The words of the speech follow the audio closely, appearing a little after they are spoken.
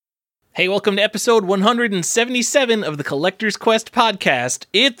Hey, welcome to episode 177 of the Collector's Quest podcast.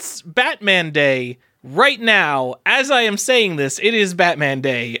 It's Batman Day. Right now, as I am saying this, it is Batman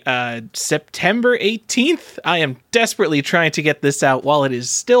Day, September 18th. I am desperately trying to get this out while it is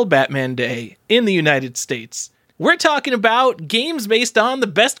still Batman Day in the United States. We're talking about games based on the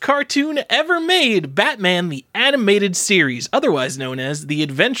best cartoon ever made, Batman the Animated Series, otherwise known as The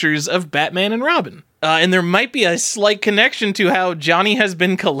Adventures of Batman and Robin. And there might be a slight connection to how Johnny has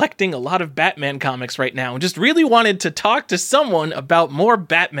been collecting a lot of Batman comics right now and just really wanted to talk to someone about more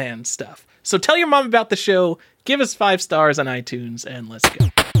Batman stuff. So tell your mom about the show, give us 5 stars on iTunes, and let's go.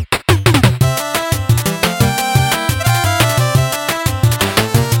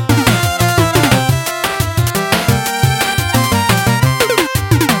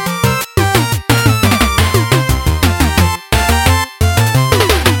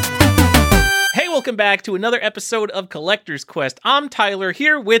 Welcome back to another episode of Collector's Quest. I'm Tyler,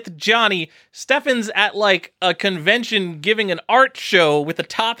 here with Johnny. Stefan's at like a convention giving an art show with a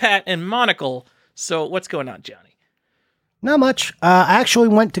top hat and monocle. So what's going on, Johnny? Not much. I actually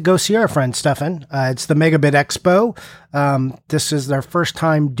went to go see our friend Stefan. It's the Megabit Expo. This is their first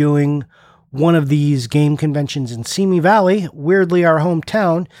time doing one of these game conventions in Simi Valley, weirdly our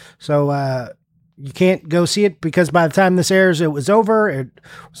hometown. So you can't go see it because by the time this airs, it was over. It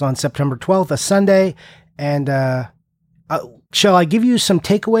was on September 12th, a Sunday. And shall I give you some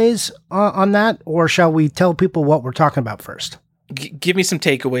takeaways on that, or shall we tell people what we're talking about first? Give me some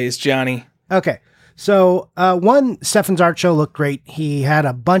takeaways, Johnny. Okay. So one, Stefan's art show looked great. He had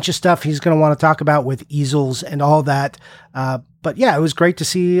a bunch of stuff he's going to want to talk about with easels and all that. But yeah, it was great to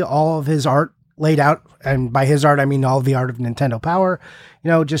see all of his art laid out. And by his art, I mean all of the art of Nintendo Power,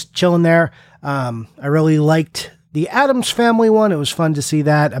 just chilling there. I really liked the Addams Family one. It was fun to see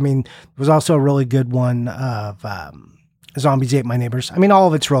that. I mean, there was also a really good one of Zombies Ate My Neighbors. I mean, all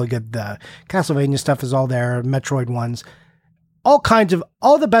of it's really good. The Castlevania stuff is all there, Metroid ones. All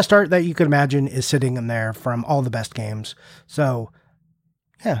the best art that you could imagine is sitting in there from all the best games. So,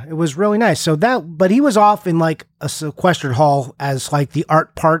 yeah, it was really nice. But he was off in like a sequestered hall as like the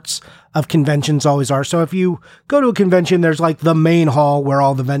art parts of conventions always are. So if you go to a convention, there's like the main hall where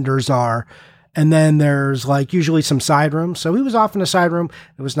all the vendors are. And then there's like usually some side rooms. So he was off in a side room.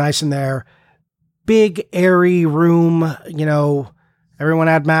 It was nice in there. Big, airy room. Everyone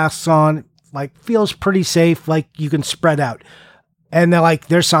had masks on. Like feels pretty safe. Like you can spread out. And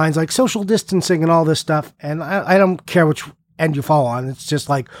there's signs like social distancing and all this stuff. And I don't care which end you fall on. It's just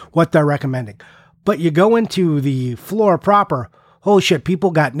like what they're recommending. But you go into the floor proper. Holy shit,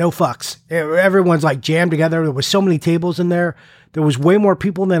 people got no fucks. Everyone's like jammed together. There was so many tables in there. There was way more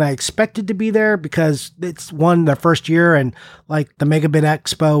people than I expected to be there because it's their first year and like the Megabit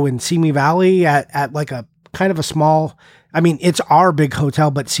Expo in Simi Valley at like a kind of a small, I mean, it's our big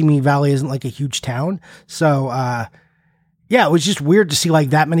hotel, but Simi Valley isn't like a huge town. So, yeah, it was just weird to see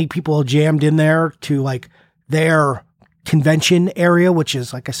like that many people jammed in there to like their convention area, which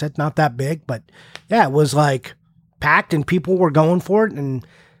is, like I said, not that big, but yeah, it was like packed and people were going for it and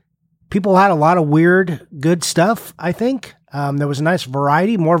people had a lot of weird, good stuff, I think. There was a nice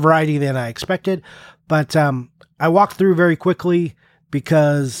variety, more variety than I expected, but I walked through very quickly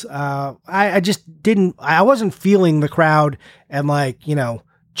because I wasn't feeling the crowd and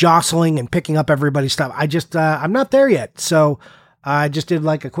jostling and picking up everybody's stuff. I'm not there yet. So I just did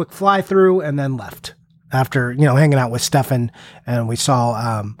like a quick fly through and then left after, hanging out with Stefan, and we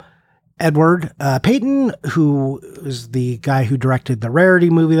saw Edward Payton, who is the guy who directed the Rarity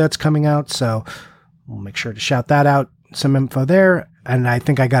movie that's coming out. So we'll make sure to shout that out. Some info there. And I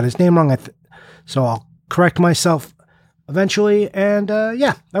think I got his name wrong. So I'll correct myself eventually. And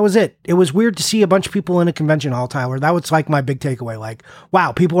yeah, that was it. It was weird to see a bunch of people in a convention hall, Tyler. That was like my big takeaway. Like,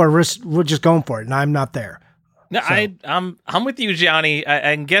 wow, people we're just going for it, and I'm not there. No, so. I'm with you, Johnny.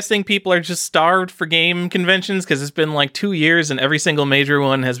 I'm guessing people are just starved for game conventions because it's been like 2 years and every single major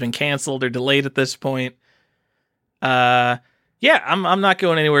one has been canceled or delayed at this point. Yeah, I'm not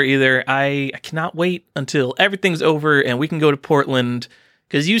going anywhere either. I cannot wait until everything's over and we can go to Portland,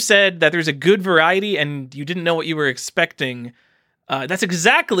 because you said that there's a good variety and you didn't know what you were expecting. That's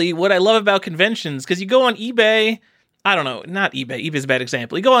exactly what I love about conventions, because you go on eBay. I don't know, not eBay. eBay's a bad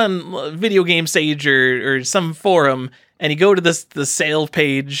example. You go on Video Game Sage or some forum and you go to the sale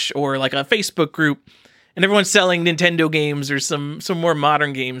page or like a Facebook group and everyone's selling Nintendo games or some more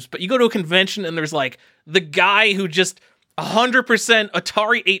modern games. But you go to a convention and there's like the guy who just 100%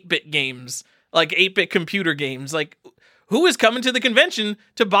 Atari 8-bit games, like 8-bit computer games. Like, who is coming to the convention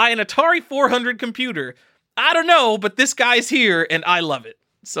to buy an Atari 400 computer? I don't know, but this guy's here and I love it.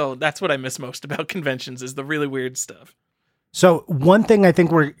 So that's what I miss most about conventions, is the really weird stuff. So one thing I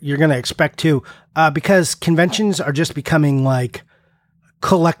think you're going to expect too, because conventions are just becoming like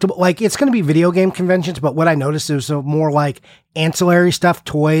collectible, like it's going to be video game conventions, but what I noticed is more like ancillary stuff,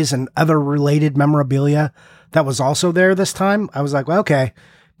 toys and other related memorabilia that was also there this time. I was like, well, okay,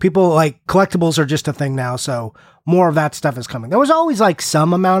 people like collectibles are just a thing now. So more of that stuff is coming. There was always like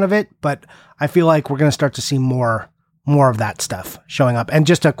some amount of it, but I feel like we're going to start to see more of that stuff showing up. And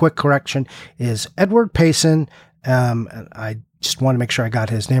just a quick correction is Edward Payson. I just want to make sure I got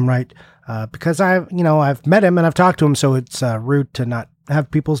his name right, because I've met him and I've talked to him. So it's rude to not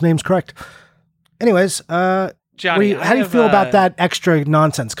have people's names correct. Anyways, Johnny, how do you feel about that extra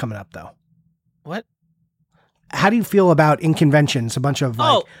nonsense coming up though? What? How do you feel about in conventions, a bunch of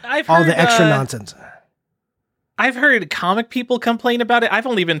all the extra nonsense? I've heard comic people complain about it. I've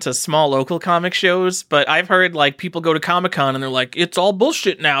only been to small local comic shows, but I've heard like people go to Comic-Con and they're like, it's all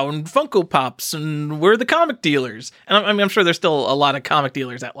bullshit now and Funko Pops and we're the comic dealers. And I'm sure there's still a lot of comic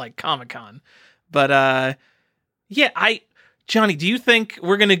dealers at like Comic-Con. But Johnny, do you think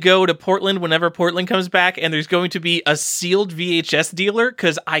we're going to go to Portland whenever Portland comes back and there's going to be a sealed VHS dealer?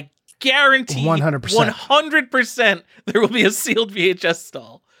 Because I guarantee 100% there will be a sealed VHS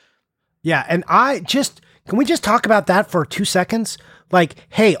stall. Yeah, and can we just talk about that for 2 seconds? Like,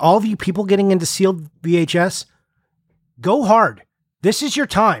 hey, all of you people getting into sealed VHS, go hard. This is your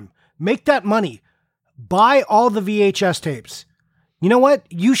time. Make that money. Buy all the VHS tapes. You know what?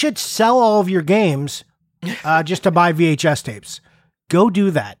 You should sell all of your games just to buy VHS tapes. Go do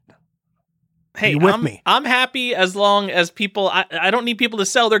that. Hey, me? I'm happy as long as people... I don't need people to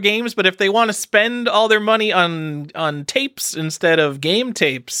sell their games, but if they want to spend all their money on tapes instead of game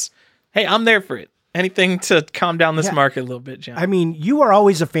tapes, hey, I'm there for it. Anything to calm down this market a little bit, John. I mean, you are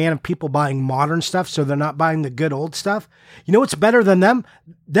always a fan of people buying modern stuff, so they're not buying the good old stuff. You know what's better than them?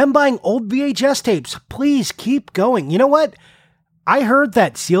 Them buying old VHS tapes. Please keep going. You know what? I heard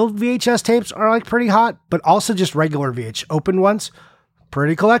that sealed VHS tapes are like pretty hot, but also just regular open ones.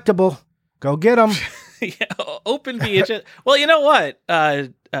 Pretty collectible. Go get them. Yeah, open VHS. Well, you know what?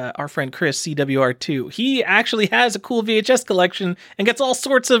 Our friend Chris, CWR2, he actually has a cool VHS collection and gets all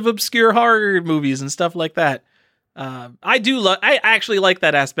sorts of obscure horror movies and stuff like that. I actually like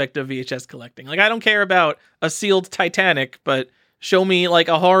that aspect of VHS collecting. Like, I don't care about a sealed Titanic, but show me like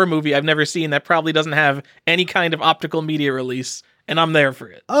a horror movie I've never seen that probably doesn't have any kind of optical media release, and I'm there for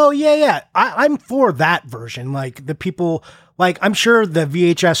it. Oh, yeah. I'm for that version. Like, the people... Like, I'm sure the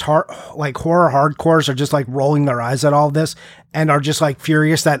VHS horror hardcores are just like rolling their eyes at all this and are just like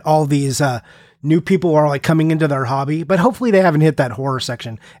furious that all these new people are like coming into their hobby. But hopefully they haven't hit that horror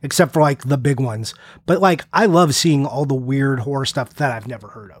section, except for like the big ones. But like, I love seeing all the weird horror stuff that I've never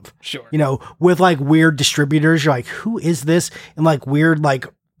heard of. Sure. You know, with like weird distributors, you're like, who is this? And like weird like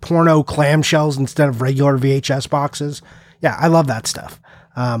porno clamshells instead of regular VHS boxes. Yeah, I love that stuff.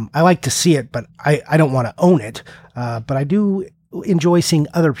 I like to see it, but I don't want to own it. But I do enjoy seeing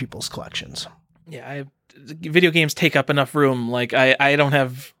other people's collections. Yeah, video games take up enough room. Like, I don't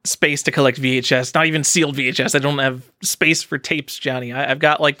have space to collect VHS, not even sealed VHS. I don't have space for tapes, Johnny. I've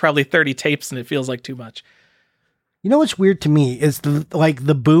got like probably 30 tapes and it feels like too much. You know what's weird to me is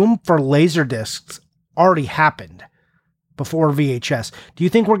the boom for laser discs already happened before VHS. Do you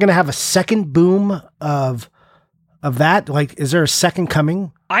think we're going to have a second boom of that? Like, is there a second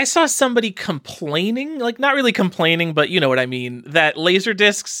coming? I saw somebody complaining, like not really complaining, but you know what I mean, that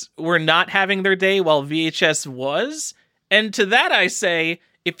Laserdiscs were not having their day while VHS was. And to that I say,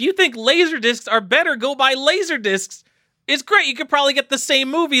 if you think Laserdiscs are better, go buy Laserdiscs. It's great. You could probably get the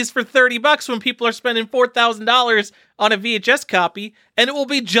same movies for $30 when people are spending $4,000 on a VHS copy, and it will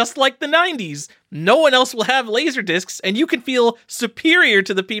be just like the 90s. No one else will have Laserdiscs, and you can feel superior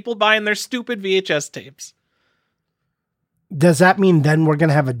to the people buying their stupid VHS tapes. Does that mean then we're going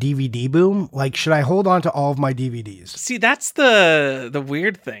to have a DVD boom? Like, should I hold on to all of my DVDs? See, that's the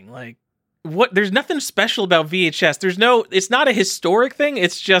weird thing. Like, there's nothing special about VHS. It's not a historic thing.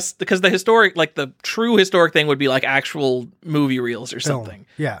 It's just because the true historic thing would be like actual movie reels or something.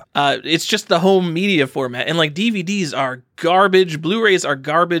 Yeah. It's just the home media format. And like DVDs are garbage. Blu-rays are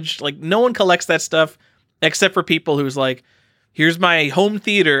garbage. Like, no one collects that stuff except for people who's like, here's my home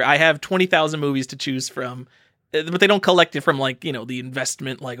theater. I have 20,000 movies to choose from. But they don't collect it from like, you know, the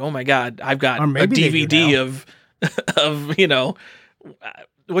investment, like, oh my God, I've got a DVD of, you know,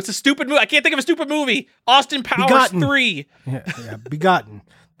 what's a stupid movie? I can't think of a stupid movie. Austin Powers Begotten. 3. Yeah, Begotten.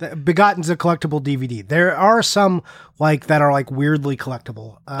 Begotten's a collectible DVD. There are some like that are like weirdly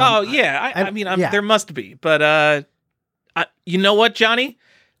collectible. There must be. But you know what, Johnny?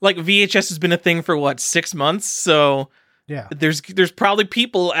 Like VHS has been a thing for 6 months. So Yeah. There's probably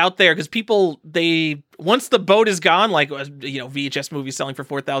people out there, because people, once the boat is gone, like, VHS movies selling for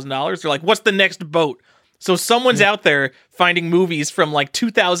 $4,000, they're like, what's the next boat? So someone's out there finding movies from like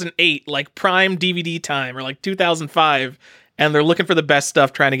 2008, like prime DVD time, or like 2005, and they're looking for the best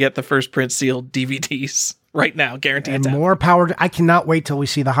stuff, trying to get the first print sealed DVDs right now, guaranteed. And more power. I cannot wait till we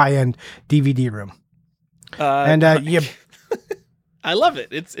see the high-end DVD room. I love it.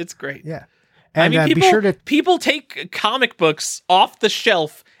 It's great. Yeah. And people take comic books off the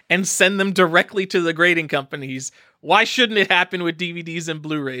shelf and send them directly to the grading companies. Why shouldn't it happen with DVDs and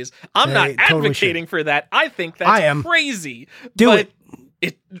Blu-rays? I'm not advocating for that. I think that's crazy. Do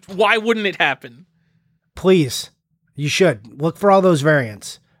it. Why wouldn't it happen? Please. You should. Look for all those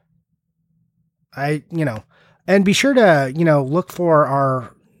variants. And be sure to, look for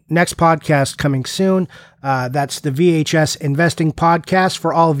our next podcast coming soon. That's the VHS Investing Podcast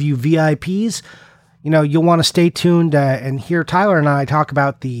for all of you VIPs. You'll want to stay tuned and hear Tyler and I talk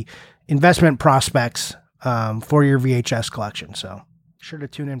about the investment prospects for your VHS collection. So sure to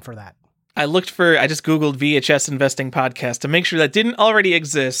tune in for that. I just Googled VHS Investing Podcast to make sure that didn't already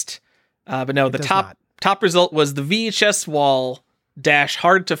exist. But no, the top result was the VHS Wall -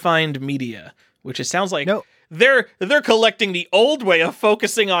 hard to find media, which it sounds like they're collecting the old way of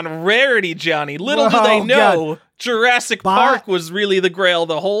focusing on rarity, Johnny. Little do they know, Jurassic Park was really the grail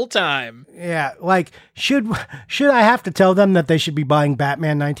the whole time. Yeah, like should I have to tell them that they should be buying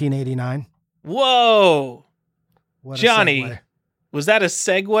Batman 1989? Whoa, what Johnny, was that a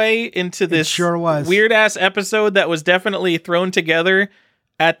segue into this sure was. Weird ass episode that was definitely thrown together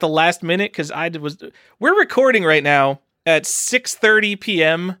at the last minute? Because we're recording right now at 6:30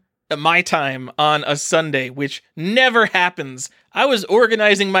 p.m. at my time on a Sunday, which never happens. I was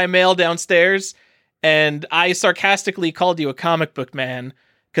organizing my mail downstairs, and I sarcastically called you a comic book man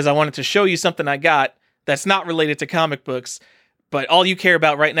because I wanted to show you something I got that's not related to comic books, but all you care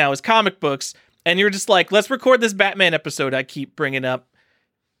about right now is comic books, and you're just like, let's record this Batman episode I keep bringing up.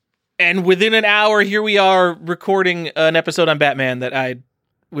 And within an hour, here we are recording an episode on Batman that I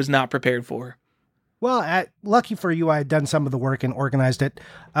was not prepared for. Well, lucky for you, I had done some of the work and organized it.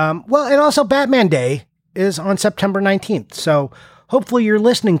 And also Batman Day is on September 19th. So hopefully you're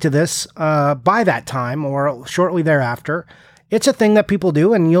listening to this by that time or shortly thereafter. It's a thing that people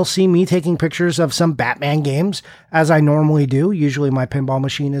do, and you'll see me taking pictures of some Batman games, as I normally do. Usually my pinball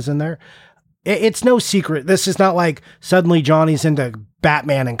machine is in there. It's no secret. This is not like suddenly Johnny's into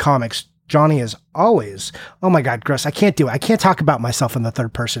Batman and comics. Johnny is always, oh my God, gross. I can't do it. I can't talk about myself in the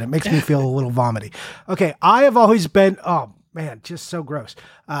third person. It makes me feel a little vomity. Okay, I have always been, oh man, just so gross.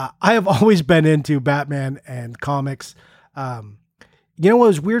 I have always been into Batman and comics. What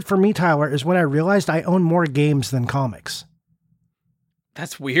was weird for me, Tyler, is when I realized I own more games than comics.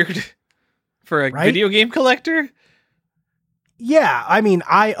 That's weird for a video game collector. Yeah, I mean,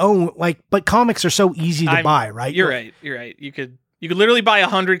 I own but comics are so easy to buy, right? You're right. You could literally buy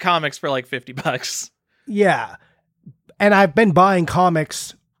 100 comics for like $50. Yeah, and I've been buying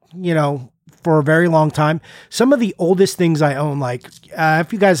comics, for a very long time. Some of the oldest things I own,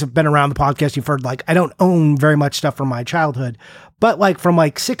 if you guys have been around the podcast, you've heard I don't own very much stuff from my childhood, but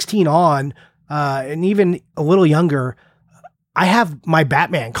from 16 on, and even a little younger, I have my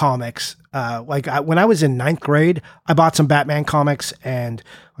Batman comics. When I was in 9th grade, I bought some Batman comics, and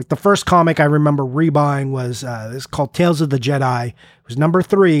the first comic I remember rebuying was this called Tales of the Jedi. It was number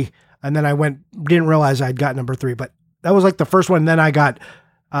 3, and then didn't realize I'd got number 3, but that was the first one. Then I got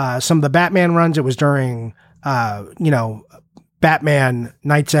some of the Batman runs. It was during Batman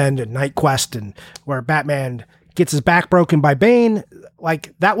Night's End and Night Quest, and where Batman gets his back broken by Bane.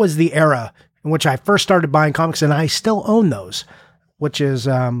 That was the era in which I first started buying comics, and I still own those, which is,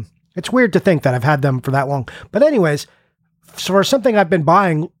 it's weird to think that I've had them for that long. But anyways, for something I've been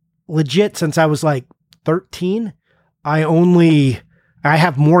buying legit since I was 13, I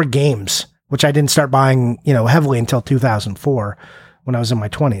have more games, which I didn't start buying, heavily until 2004 when I was in my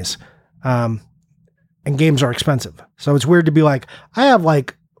 20s. And games are expensive. So it's weird to be I have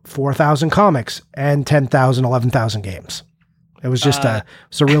 4,000 comics and 10,000, 11,000 games. It was just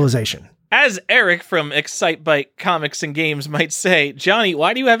it's a realization. As Eric from Excitebike Comics and Games might say, Johnny,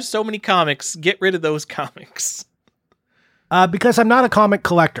 why do you have so many comics? Get rid of those comics. Because I'm not a comic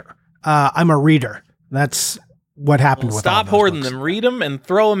collector. I'm a reader. That's what happened with stop hoarding them. Read them and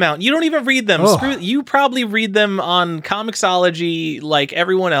throw them out. You don't even read them. You probably read them on Comixology like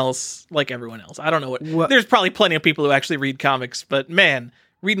everyone else. I don't know what. There's probably plenty of people who actually read comics, but man,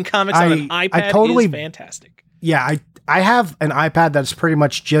 reading comics on an iPad is fantastic. Yeah, I have an iPad that's pretty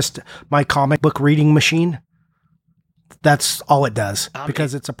much just my comic book reading machine. that's all it does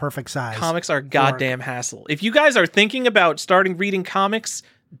because it's a perfect size. Comics are a goddamn hassle. If you guys are thinking about starting reading comics,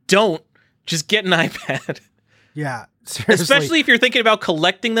 don't. Just get an iPad. Yeah, seriously. Especially if you're thinking about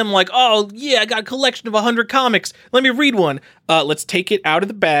collecting them, like, oh, yeah, I got a collection of 100 comics. Let me read one. Let's take it out of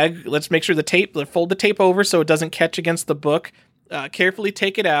the bag. Let's make sure fold the tape over so it doesn't catch against the book. Carefully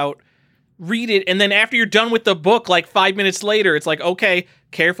take it out, read it, and then after you're done with the book, like 5 minutes later, it's like, okay,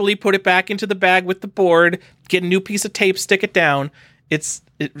 carefully put it back into the bag with the board, get a new piece of tape, stick it down.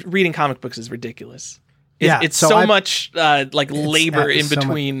 Reading comic books is ridiculous. It's so much labor in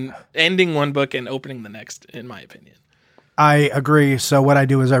between ending one book and opening the next, in my opinion. I agree. So what I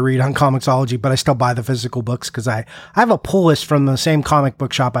do is I read on Comixology, but I still buy the physical books because I have a pull list from the same comic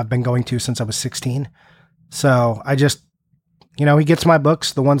book shop I've been going to since I was 16. So I just, he gets my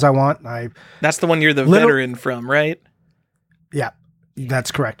books, the ones I want. That's the one you're the veteran from, right? Yeah,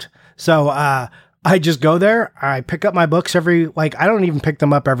 that's correct. So I just go there. I pick up my books I don't even pick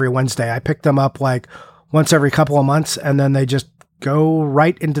them up every Wednesday. I pick them up once every couple of months, and then they just go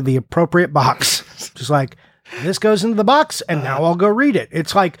right into the appropriate box. Just like, this goes into the box, and now I'll go read it.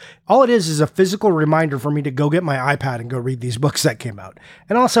 It's like, all it is a physical reminder for me to go get my iPad and go read these books that came out.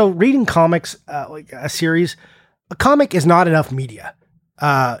 And also, reading comics, like a series, a comic is not enough media.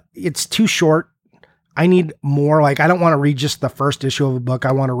 It's too short. I need more. I don't want to read just the first issue of a book.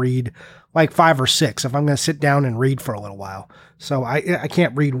 I want to read 5 or 6 if I'm going to sit down and read for a little while. So I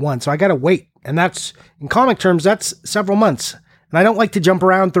can't read one. So I got to wait. And that's, in comic terms, that's several months. And I don't like to jump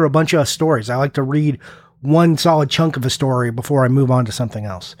around through a bunch of stories. I like to read one solid chunk of a story before I move on to something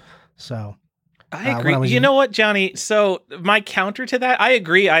else. So I agree. You know what, Johnny? So my counter to that, I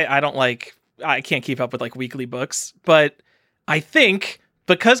agree. I can't keep up with weekly books, but I think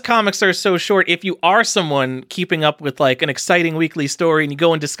because comics are so short, if you are someone keeping up with an exciting weekly story and you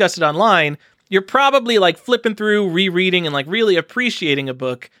go and discuss it online, you're probably flipping through, rereading, and really appreciating a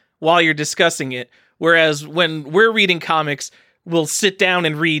book while you're discussing it. Whereas when we're reading comics, we'll sit down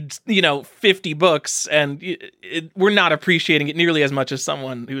and read, 50 books, and we're not appreciating it nearly as much as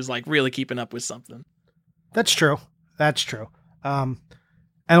someone who's really keeping up with something. That's true. And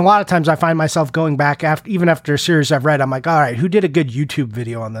a lot of times I find myself going back even after a series I've read, I'm like, all right, who did a good YouTube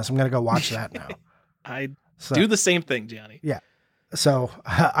video on this? I'm going to go watch that now. I do the same thing, Johnny. Yeah. So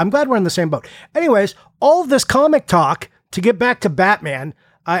I'm glad we're in the same boat. Anyways, all of this comic talk to get back to Batman.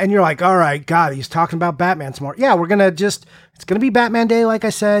 And you're like, all right, God, he's talking about Batman some more. Yeah, it's going to be Batman Day, like I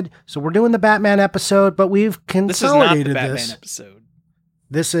said. So we're doing the Batman episode, but we've consolidated this. This is not the Batman episode.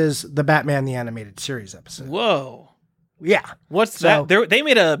 This is the Batman the Animated Series episode. Whoa. Yeah. What's that? They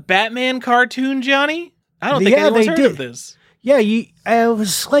made a Batman cartoon, Johnny? I don't think anyone's heard of this. Yeah, it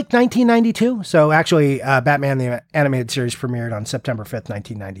was 1992. So actually, Batman the Animated Series premiered on September 5th,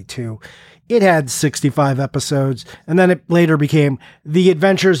 1992. It had 65 episodes, and then it later became The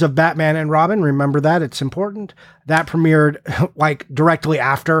Adventures of Batman and Robin. Remember that? It's important. That premiered directly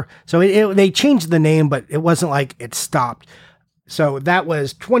after. So they changed the name, but it wasn't it stopped. So that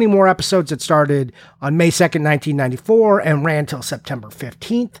was 20 more episodes. It started on May 2nd, 1994, and ran till September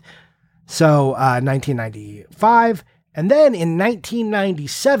 15th. So 1995. And then in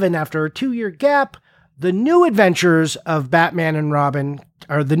 1997, after a 2-year gap, The New Adventures of Batman and Robin,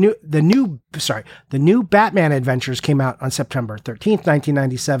 or the new Batman Adventures came out on September 13th,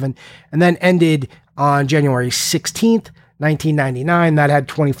 1997, and then ended on January 16th, 1999. That had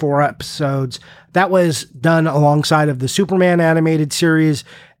 24 episodes. That was done alongside of the Superman animated series,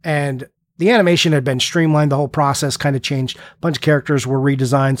 and the animation had been streamlined. The whole process kind of changed. A bunch of characters were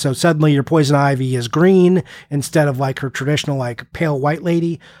redesigned. So suddenly your Poison Ivy is green instead of her traditional pale white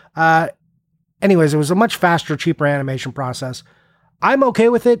lady. Anyways, it was a much faster, cheaper animation process. I'm okay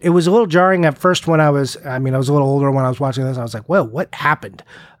with it. It was a little jarring at first when I was a little older when I was watching this. I was like, whoa, what happened?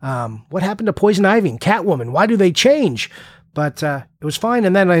 What happened to Poison Ivy and Catwoman? Why do they change? But it was fine.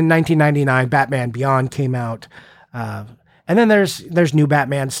 And then in 1999, Batman Beyond came out. And then there's new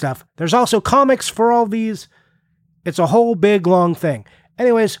Batman stuff. There's also comics for all these. It's a whole big, long thing.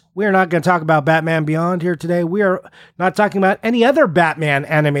 Anyways, we're not going to talk about Batman Beyond here today. We are not talking about any other Batman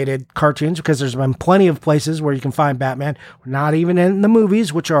animated cartoons because there's been plenty of places where you can find Batman. We're not even in the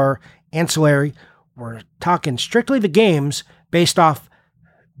movies, which are ancillary. We're talking strictly the games based off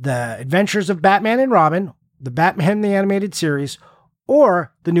the Adventures of Batman and Robin, the Batman the Animated Series,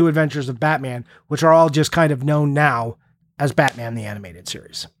 or the New Adventures of Batman, which are all just kind of known now as Batman the Animated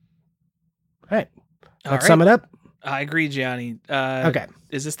Series. All right. Let's sum it up. I agree, Johnny. Okay.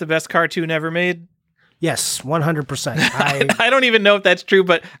 Is this the best cartoon ever made? Yes, 100%. I don't even know if that's true,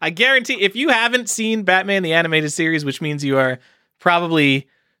 but I guarantee if you haven't seen Batman the Animated Series, which means you are probably,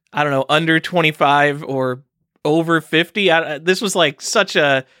 under 25 or over 50. This was like such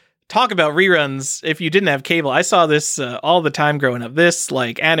a talk about reruns if you didn't have cable. I saw this all the time growing up. This,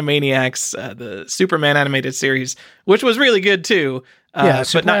 like Animaniacs, the Superman animated series, which was really good too.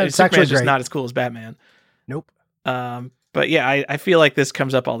 Superman's just not as cool as Batman. Nope. But yeah, I feel like this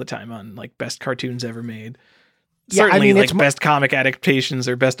comes up all the time on like best cartoons ever made. Certainly, like best comic adaptations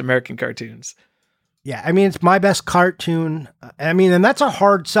or best American cartoons. Yeah, I mean, it's my best cartoon. I mean, and that's a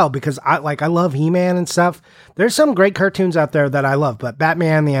hard sell because I love He-Man and stuff. There's some great cartoons out there that I love, but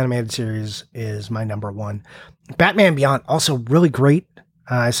Batman, the animated series, is my number one. Batman Beyond, also really great.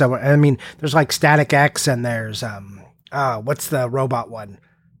 There's like Static X and there's, what's the robot one?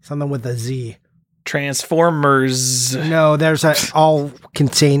 Something with a Z. Transformers. No, there's all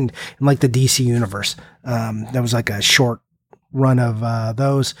contained in like the DC universe. There was like a short run of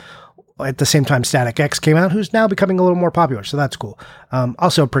those. At the same time, Static X came out, who's now becoming a little more popular, so that's cool.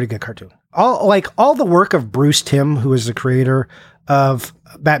 Also a pretty good cartoon. All the work of Bruce Timm, who is the creator of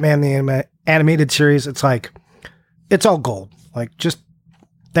Batman the animated series, it's all gold. Like, just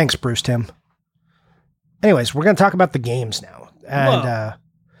thanks, Bruce Timm. Anyways, we're going to talk about the games now, and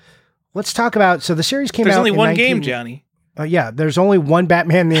let's talk about. So the series came out. There's only one game, Johnny. Yeah, there's only one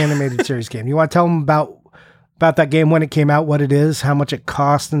Batman the animated series game. You want to tell them about that game, when it came out, what it is, how much it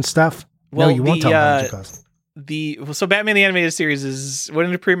cost, and stuff? Well, no, you won't tell them how much it cost. So Batman the Animated Series when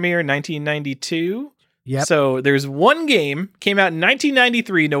did it premiere? 1992? Yep. So there's one game, came out in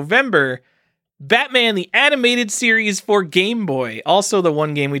 1993, November, Batman the Animated Series for Game Boy. Also the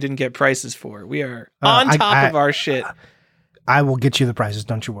one game we didn't get prices for. We are on top of our shit. I will get you the prices,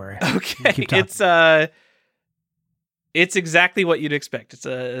 don't you worry. Okay. It's exactly what you'd expect. It's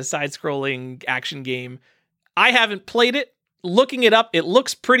a side-scrolling action game. I haven't played it. Looking it up, it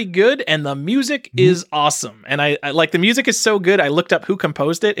looks pretty good, and the music is awesome. And I like the music is so good. I looked up who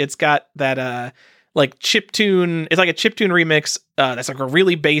composed it. It's got that like chiptune. It's like a chiptune remix. That's like a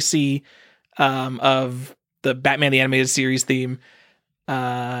really bassy of the Batman the Animated Series theme.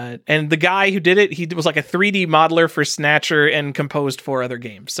 And the guy who did it, he was like a 3D modeler for Snatcher and composed 4 other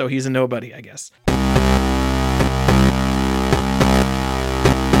games. So he's a nobody, I guess.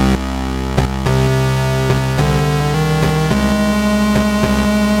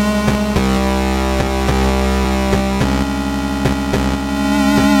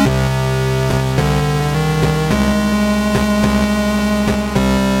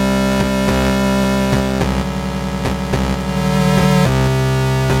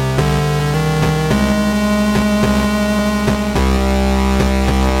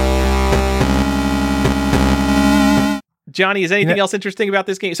 Johnny, is anything else interesting about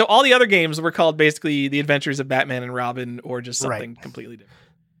this game? So all the other games were called basically The Adventures of Batman and Robin, or just something completely different.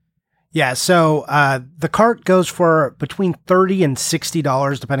 Yeah, so the cart goes for between $30 and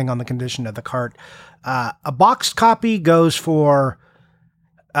 $60, depending on the condition of the cart. A boxed copy goes for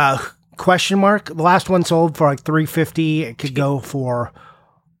question mark. The last one sold for like $350. It could go for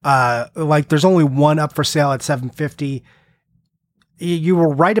there's only one up for sale at $750. You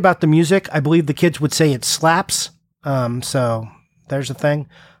were right about the music. I believe the kids would say it slaps. So there's a thing.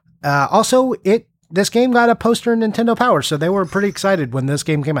 Also, this game got a poster in Nintendo Power, so they were pretty excited when this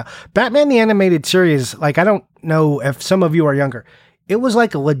game came out. Batman the Animated Series, like, I don't know if some of you are younger, it was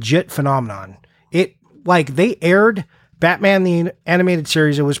like a legit phenomenon. They aired Batman the Animated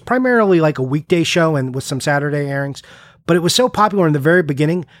Series. It was primarily like a weekday show and with some Saturday airings, but it was so popular in the very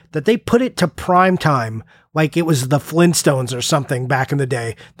beginning that they put it to prime time, like it was the Flintstones or something back in the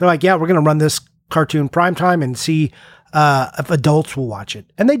day. They're like, yeah, we're going to run this cartoon prime time and see if adults will watch it.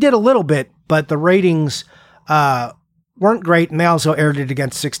 And they did a little bit, but the ratings weren't great, and they also aired it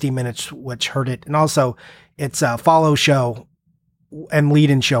against 60 Minutes, which hurt it. And also, its follow show and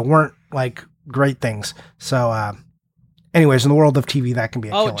lead-in show weren't like great things. So, anyways, in the world of TV, that can be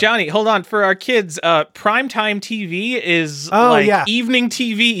a killer. Johnny, hold on. For our kids, primetime TV is evening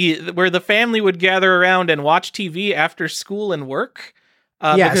TV where the family would gather around and watch TV after school and work.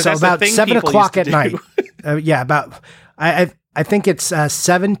 So about 7 o'clock at night. I think it's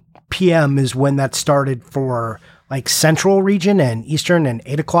 7 p.m. is when that started for like Central region and Eastern, and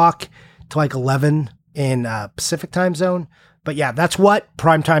 8 o'clock to like 11 in Pacific time zone. But yeah, that's what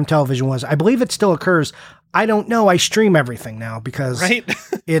primetime television was. I believe it still occurs. I don't know. I stream everything now because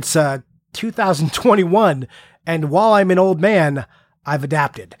it's 2021. And while I'm an old man, I've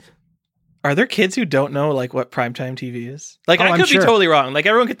adapted. Are there kids who don't know like what primetime TV is? Like, I could be totally wrong. Like,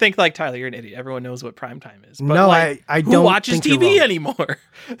 everyone could think like, Tyler, you're an idiot. Everyone knows what primetime is. But, no, like, I don't. Who watches TV anymore?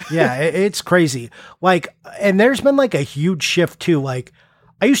 Yeah, it's crazy. Like, and there's been like a huge shift too. Like,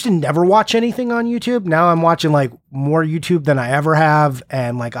 I used to never watch anything on YouTube. Now I'm watching like more YouTube than I ever have,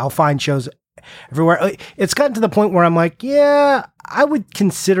 and like I'll find shows everywhere. It's gotten to the point where I'm like, yeah, I would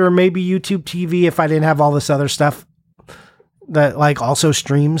consider maybe YouTube TV if I didn't have all this other stuff that like also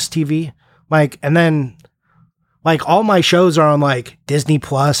streams TV. Like, and then like all my shows are on like Disney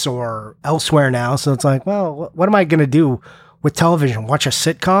Plus or elsewhere now. So it's like, well, what am I going to do with television? Watch a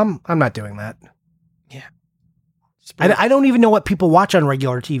sitcom? I'm not doing that. Yeah. I don't even know what people watch on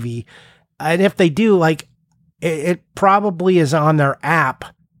regular TV. And if they do, like, it probably is on their app,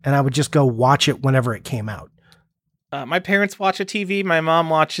 and I would just go watch it whenever it came out. My parents watch a TV. My mom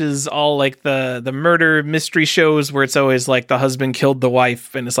watches all like the murder mystery shows where it's always like the husband killed the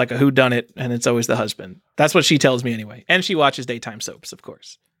wife and it's like a whodunit and it's always the husband. That's what she tells me anyway. And she watches daytime soaps, of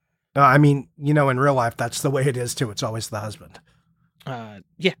course. I mean, you know, in real life, that's the way it is too. It's always the husband.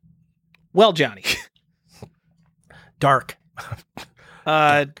 Yeah. Well, Johnny. Dark.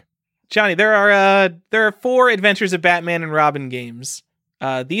 Johnny, there are 4 Adventures of Batman and Robin games.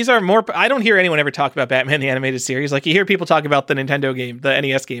 These are more. I don't hear anyone ever talk about Batman the Animated Series. Like you hear people talk about the Nintendo game, the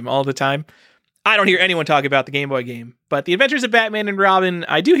NES game, all the time. I don't hear anyone talk about the Game Boy game. But the Adventures of Batman and Robin,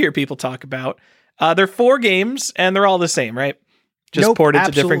 I do hear people talk about. They're 4 games, and they're all the same, right? Just ported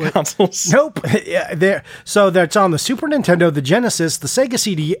to different consoles. Nope. Yeah, so that's on the Super Nintendo, the Genesis, the Sega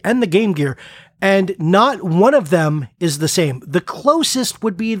CD, and the Game Gear. And not one of them is the same. The closest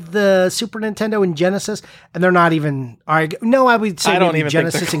would be the Super Nintendo and Genesis, and they're not even. I would say I don't even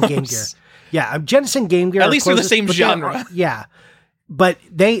Genesis and Game Gear. Yeah, Genesis and Game Gear. At least they're the same genre. Yeah, but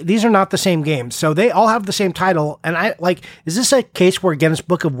these are not the same games. So they all have the same title. And is this a case where Guinness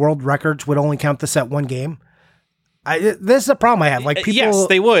Book of World Records would only count this at one game? This is a problem I have. Like people, yes,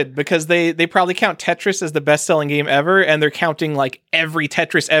 they would, because they probably count Tetris as the best-selling game ever, and they're counting like every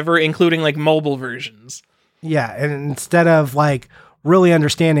Tetris ever, including like mobile versions. Yeah, and instead of like really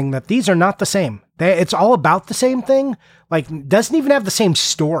understanding that these are not the same, it's all about the same thing. Like doesn't even have the same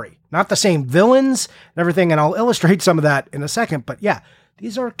story, not the same villains and everything. And I'll illustrate some of that in a second. But yeah,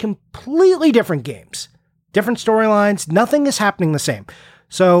 these are completely different games, different storylines. Nothing is happening the same.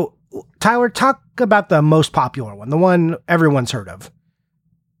 So Tyler, talk about the most popular one, the one everyone's heard of.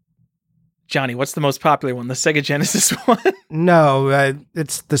 Johnny, what's the most popular one? The Sega Genesis one? No,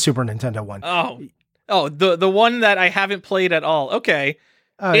 it's the Super Nintendo one. Oh, the one that I haven't played at all. Okay.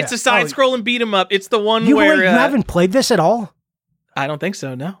 It's a side-scrolling beat 'em up. It's the one where... you haven't played this at all? I don't think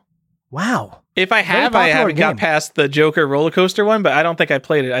so, no. Wow. If I have, I haven't got past the Joker roller coaster one, but I don't think I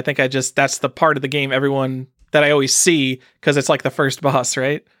played it. I think that's the part of the game that I always see, because it's like the first boss,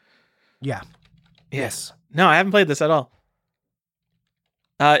 right? Yeah. Yes. No, I haven't played this at all.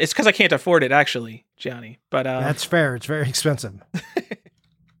 It's because I can't afford it, actually, Johnny. But that's fair. It's very expensive.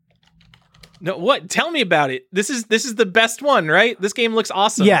 No, what? Tell me about it. This is the best one, right? This game looks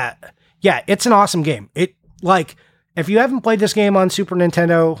awesome. Yeah, it's an awesome game. If you haven't played this game on Super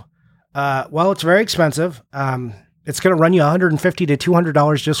Nintendo, well, it's very expensive. It's going to run you $150 to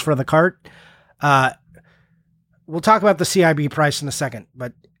 $200 just for the cart. We'll talk about the CIB price in a second,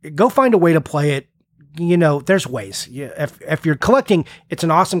 but go find a way to play it. You know, there's ways. If you're collecting, it's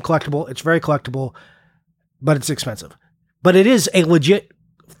an awesome collectible. It's very collectible, but it's expensive. But it is a legit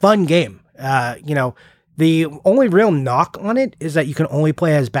fun game. The only real knock on it is that you can only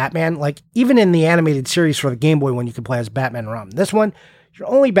play as Batman. Like even in the animated series for the Game Boy one, you can play as Batman and Robin. This one, you're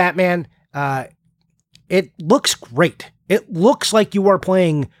only Batman. It looks great. It looks like you are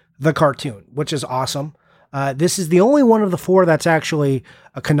playing the cartoon, which is awesome. This is the only one of the 4 that's actually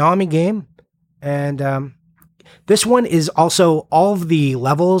a Konami game. And this one is also, all of the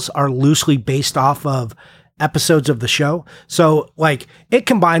levels are loosely based off of episodes of the show. So like it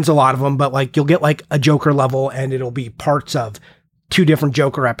combines a lot of them, but like you'll get like a Joker level and it'll be parts of 2 different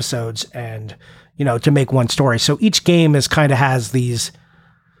Joker episodes and, to make one story. So each game has these,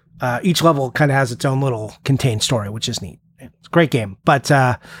 each level kind of has its own little contained story, which is neat. It's a great game. But,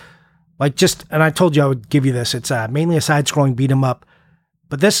 and I told you I would give you this. It's mainly a side-scrolling beat 'em up.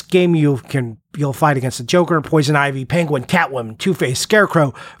 But this game you'll fight against the Joker, Poison Ivy, Penguin, Catwoman, Two-Face,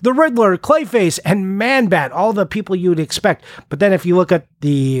 Scarecrow, the Riddler, Clayface, and Man-Bat, all the people you'd expect. But then if you look at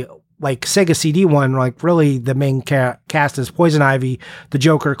the Sega CD one, really the main cast is Poison Ivy, the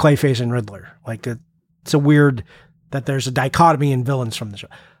Joker, Clayface, and Riddler. It's a weird that there's a dichotomy in villains from the show.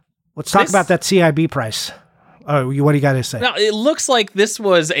 Let's talk about that CIB price. Oh, what do you got to say? Now, it looks like this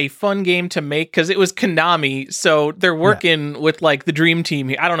was a fun game to make because it was Konami, so they're working with the dream team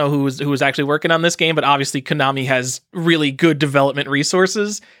here. I don't know who was actually working on this game, but obviously Konami has really good development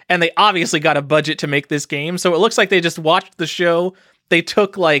resources, and they obviously got a budget to make this game. So it looks like they just watched the show they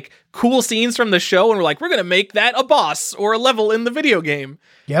took like cool scenes from the show and were like, we're going to make that a boss or a level in the video game.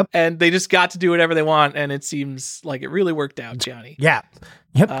 Yep. And they just got to do whatever they want. And it seems like it really worked out, Johnny. Yeah.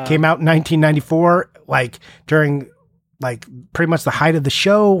 Yep. Came out in 1994, like during like pretty much the height of the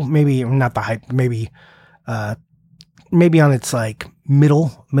show. Maybe not the height, maybe on its like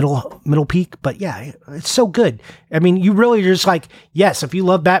middle peak, but yeah, it's so good. I mean, you really just like, yes, if you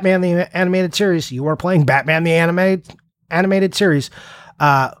love Batman the animated series, you are playing Batman the animated series.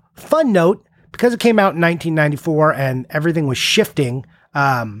 Fun note, because it came out in 1994 and everything was shifting.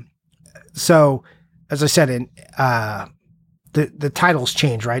 So as I said, the titles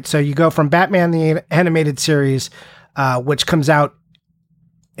change, right? So you go from Batman the animated series, which comes out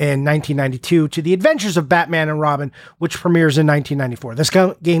in 1992, to The Adventures of Batman and Robin, which premieres in 1994. This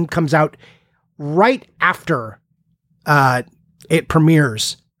game comes out right after it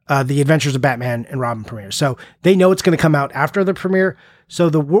premieres. The Adventures of Batman and Robin premieres. So they know it's going to come out after the premiere. So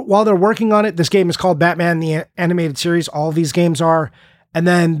while they're working on it, this game is called Batman the Animated Series. All these games are. And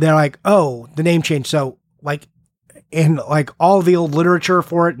then they're like, oh, the name changed. So like in like all the old literature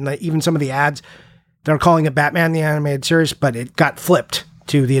for it and even some of the ads, they're calling it Batman the Animated Series, but it got flipped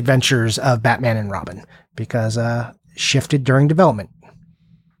to The Adventures of Batman and Robin because shifted during development.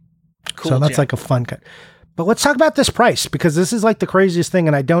 Cool, so that's like a fun cut. But let's talk about this price, because this is like the craziest thing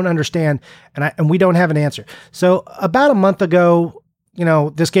and I don't understand, and we don't have an answer. So about a month ago, you know,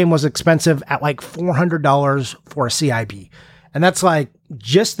 this game was expensive at like $400 for a CIB. And that's like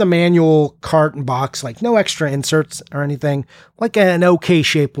just the manual cart and box, like no extra inserts or anything, like an okay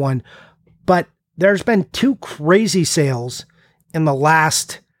shaped one. But there's been 2 crazy sales in the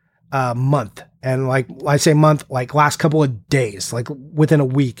last month. And like I say month, like last couple of days, like within a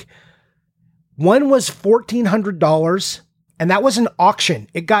week. One was $1,400, and that was an auction.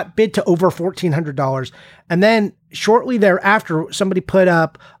 It got bid to over $1,400. And then shortly thereafter, somebody put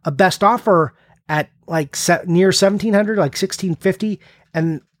up a best offer at like near $1,700, like $1,650.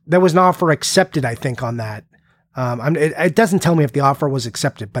 And there was an offer accepted, I think, on that. It doesn't tell me if the offer was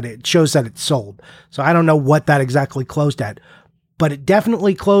accepted, but it shows that it's sold. So I don't know what that exactly closed at, but it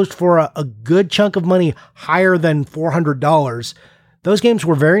definitely closed for a good chunk of money higher than $400. Those games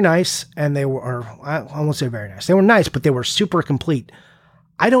were very nice, and they were, I won't say very nice. They were nice, but they were super complete.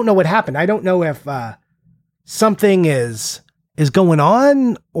 I don't know what happened. I don't know if something is going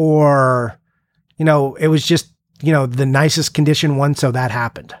on, or, you know, it was just, you know, the nicest condition one, so that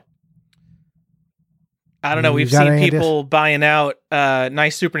happened. I don't know. We've seen people buying out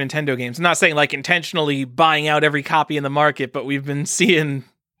nice Super Nintendo games. I'm not saying like intentionally buying out every copy in the market, but we've been seeing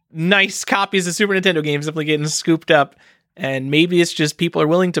nice copies of Super Nintendo games simply getting scooped up. And maybe it's just people are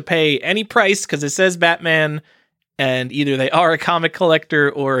willing to pay any price because it says Batman, and either they are a comic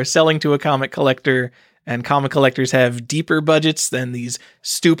collector or selling to a comic collector, and comic collectors have deeper budgets than these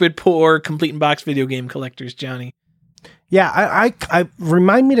stupid, poor, complete in box video game collectors, Johnny. Yeah, I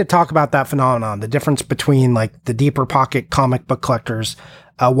remind me to talk about that phenomenon, the difference between like the deeper pocket comic book collectors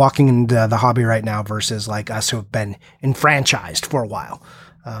walking into the hobby right now versus like us who have been enfranchised for a while.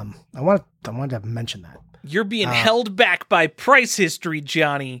 I wanted to mention that. You're being held back by price history,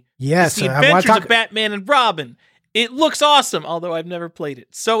 Johnny. Yes. It's The Adventures of Batman and Robin. It looks awesome, although I've never played it.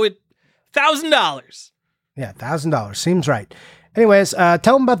 So $1,000. Yeah, $1,000. Seems right. Anyways, tell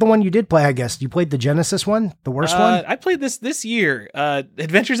them about the one you did play, I guess. You played the Genesis one? The worst one? I played this year.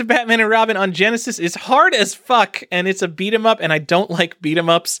 Adventures of Batman and Robin on Genesis is hard as fuck, and it's a beat 'em up, and I don't like beat 'em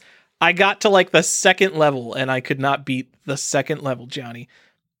ups. I got to like the second level, and I could not beat the second level, Johnny.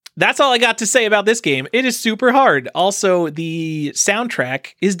 That's all I got to say about this game. It is super hard. Also, the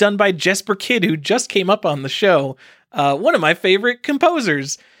soundtrack is done by Jesper Kyd, who just came up on the show. One of my favorite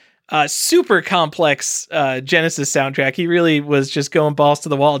composers. Super complex Genesis soundtrack. He really was just going balls to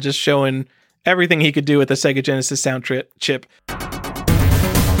the wall, just showing everything he could do with the Sega Genesis sound chip.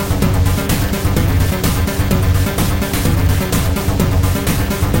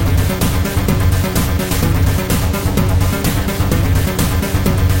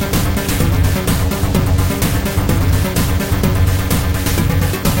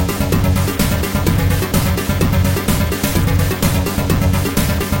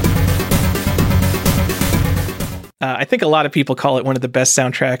 I think a lot of people call it one of the best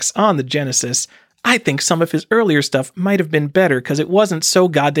soundtracks on the Genesis. I think some of his earlier stuff might have been better because it wasn't so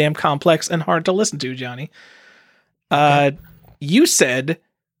goddamn complex and hard to listen to, Johnny. Okay. You said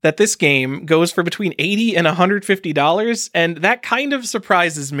that this game goes for between $80 and $150, and that kind of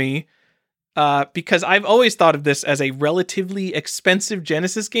surprises me because I've always thought of this as a relatively expensive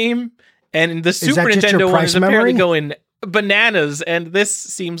Genesis game, and the Super Nintendo one is apparently going bananas, and this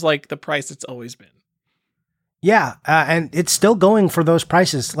seems like the price it's always been. Yeah, and it's still going for those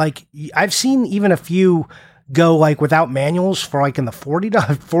prices. Like I've seen even a few go like without manuals for like in the $40 to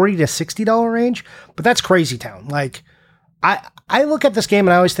 $60 range, but that's crazy town. Like I look at this game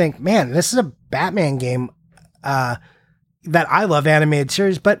and I always think, man, this is a Batman game that I love, animated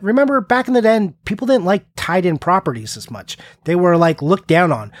series. But remember back in the day, people didn't like tied in properties as much. They were like looked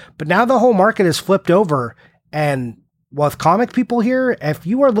down on. But now the whole market is flipped over, and with comic people here, if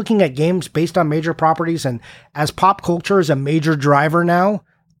you are looking at games based on major properties, and as pop culture is a major driver now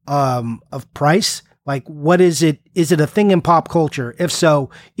of price, like what is it? Is it a thing in pop culture? If so,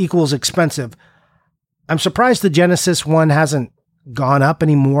 equals expensive. I'm surprised the Genesis one hasn't gone up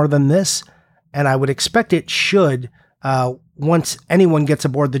any more than this, and I would expect it should once anyone gets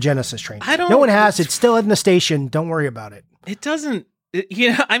aboard the Genesis train. No one has. It's still in the station. Don't worry about it. It doesn't.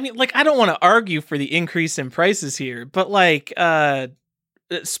 I mean, like, I don't want to argue for the increase in prices here, but like,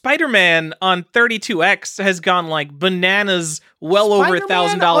 Spider-Man on 32X has gone like bananas, well over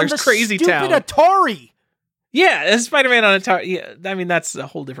 $1,000, crazy town. Stupid Atari. Yeah, Spider-Man on Atari. Yeah, I mean that's a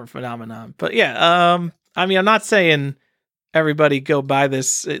whole different phenomenon. But yeah, I mean, I'm not saying everybody go buy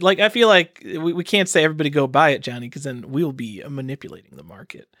this. Like, I feel like we can't say everybody go buy it, Johnny, because then we'll be manipulating the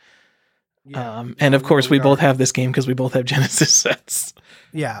market. Yeah, and of course, we both have this game because we both have Genesis sets.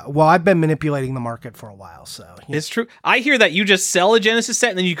 Yeah, well, I've been manipulating the market for a while, so it's true. I hear that you just sell a Genesis set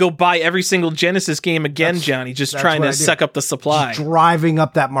and then you go buy every single Genesis game again, Johnny, just trying to suck up the supply, just driving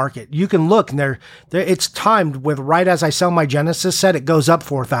up that market. You can look, and there, it's timed with right as I sell my Genesis set, it goes up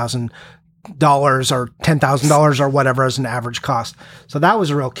 $4,000 or $10,000 or whatever as an average cost. So that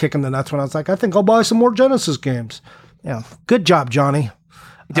was a real kick in the nuts when I was like, I think I'll buy some more Genesis games. Yeah, good job, Johnny.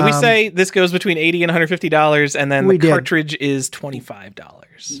 Did we say this goes between $80 and $150, and then the cartridge is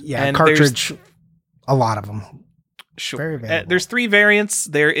 $25? Yeah, and cartridge, a lot of them. Sure. There's 3 variants.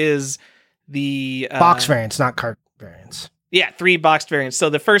 There is the box variants, not cart variants. Yeah, 3 boxed variants. So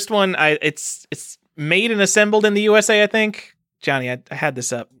the first one, it's made and assembled in the USA, I think. Johnny, I had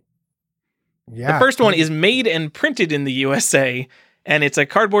this up. Yeah. The first one is made and printed in the USA, and it's a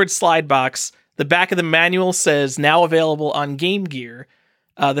cardboard slide box. The back of the manual says now available on Game Gear.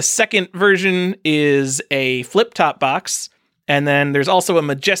 The second version is a flip-top box, and then there's also a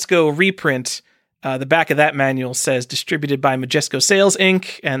Majesco reprint. The back of that manual says distributed by Majesco Sales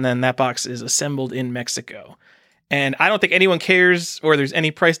Inc., and then that box is assembled in Mexico. And I don't think anyone cares, or there's any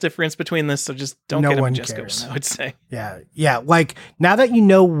price difference between this, so just don't get a Majesco one, I would say. Yeah. Like, now that you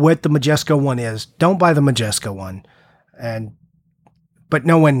know what the Majesco one is, don't buy the Majesco one. But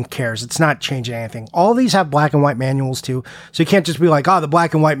no one cares. It's not changing anything. All these have black and white manuals too. So you can't just be like, the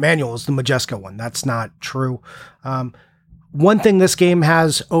black and white manual is the Majesco one. That's not true. One thing this game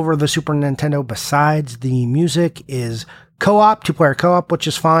has over the Super Nintendo besides the music is co-op, 2-player co-op, which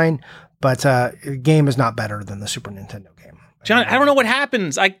is fine. But the game is not better than the Super Nintendo game. John, I don't know what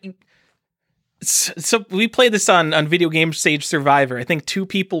happens. So we played this on Video Game Stage Survivor. I think 2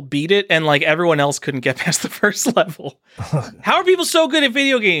 people beat it, and like everyone else couldn't get past the first level. How are people so good at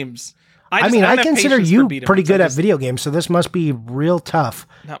video games? I consider you pretty good at video games, so this must be real tough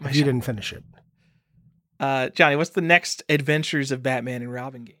if you didn't finish it. Johnny, what's the next Adventures of Batman and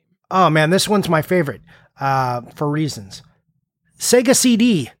Robin game? Oh man, this one's my favorite for reasons. Sega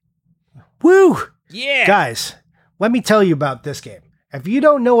CD. Woo! Yeah! Guys, let me tell you about this game. If you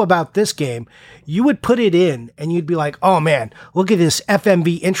don't know about this game, you would put it in and you'd be like, oh man, look at this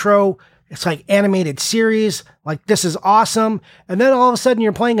FMV intro. It's like animated series. Like, this is awesome. And then all of a sudden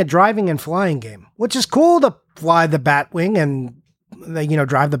you're playing a driving and flying game, which is cool to fly the Batwing and,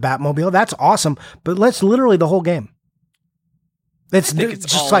 drive the Batmobile. That's awesome. But that's literally the whole game. It's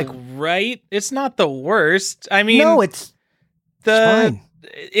just like, right. It's not the worst. I mean, no, it's fine.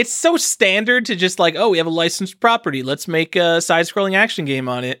 It's so standard to just like, we have a licensed property. Let's make a side-scrolling action game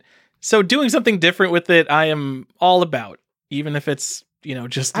on it. So doing something different with it, I am all about, even if it's,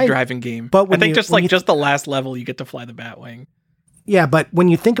 just a driving game. But I think just the last level, you get to fly the Batwing. Yeah, but when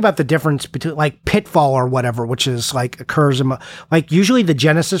you think about the difference between like Pitfall or whatever, which is like occurs in like usually the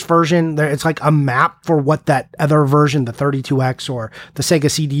Genesis version, it's like a map for what that other version, the 32X or the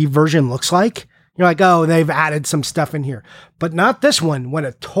Sega CD version looks like. You're like, they've added some stuff in here, but not this one. Went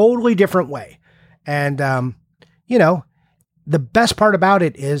a totally different way. And, the best part about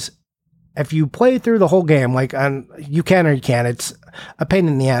it is if you play through the whole game, like you can or you can't, it's a pain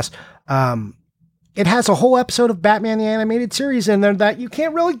in the ass. It has a whole episode of Batman the Animated Series in there that you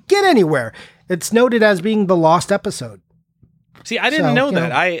can't really get anywhere. It's noted as being the lost episode. See, I didn't know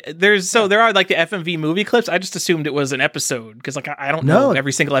that. There are like the FMV movie clips. I just assumed it was an episode because like I don't know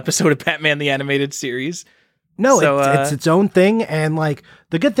every single episode of Batman the Animated Series. No, So, it's its own thing. And like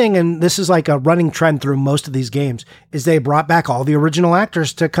the good thing, and this is like a running trend through most of these games, is they brought back all the original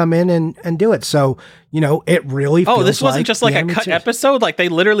actors to come in and do it. So, it really feels this wasn't just like a cut episode. Like they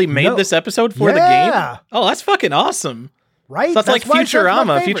literally made this episode for the game. Oh, that's fucking awesome. Right? So that's like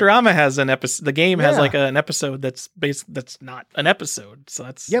Futurama. Futurama has an episode. The game has like an episode that's not an episode. So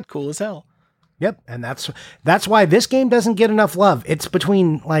that's cool as hell. Yep, and that's why this game doesn't get enough love. It's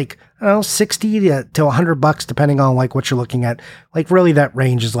between like I don't know, $60 to $100 depending on like what you're looking at. Like really, that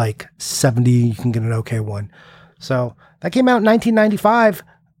range is like 70. You can get an okay one. So that came out in 1995.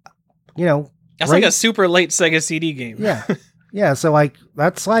 That's like a super late Sega CD game. Yeah. So like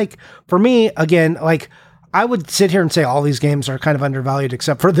that's like for me again. Like I would sit here and say all these games are kind of undervalued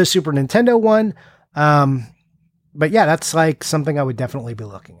except for the Super Nintendo one. But yeah, that's like something I would definitely be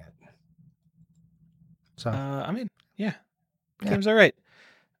looking at. So, game's all right.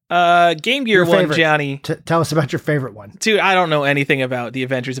 Game Gear one, Johnny. Tell us about your favorite one. Dude, I don't know anything about the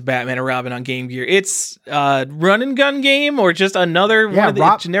Adventures of Batman and Robin on Game Gear. It's a run and gun game or just another one of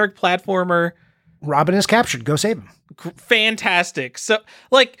the generic platformer. Robin is captured. Go save him. Fantastic. So,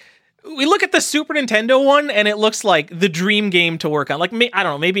 like, we look at the Super Nintendo one and it looks like the dream game to work on. Like, I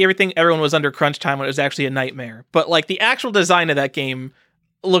don't know, maybe everyone was under crunch time when it was actually a nightmare. But, like, the actual design of that game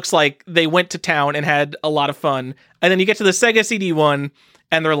looks like they went to town and had a lot of fun. And then you get to the Sega CD one,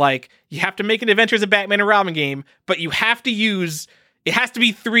 and they're like, you have to make an Adventures of Batman and Robin game, but it has to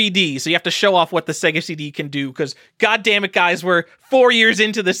be 3D, so you have to show off what the Sega CD can do, because god damn it, guys, we're 4 years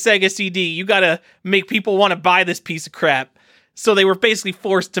into the Sega CD. You gotta make people want to buy this piece of crap. So they were basically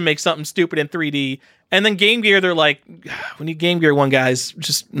forced to make something stupid in 3D. And then Game Gear, they're like, we need Game Gear one, guys.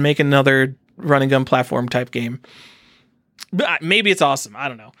 Just make another run and gun platform type game. Maybe it's awesome. I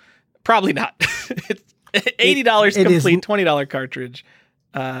don't know. Probably not. It's $80 complete, $20 cartridge.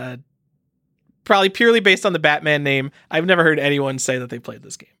 Probably purely based on the Batman name. I've never heard anyone say that they played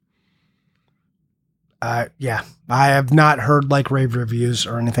this game. Yeah, I have not heard like rave reviews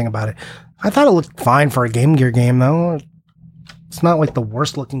or anything about it. I thought it looked fine for a Game Gear game, though. It's not like the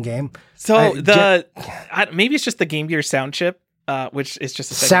worst looking game. So maybe it's just the Game Gear sound chip. Which is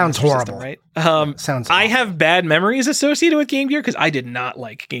just a sounds horrible, system, right? Sounds. I have bad memories associated with Game Gear because I did not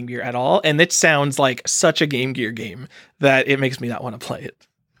like Game Gear at all, and it sounds like such a Game Gear game that it makes me not want to play it.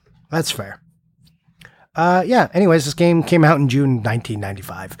 That's fair. Anyways, this game came out in June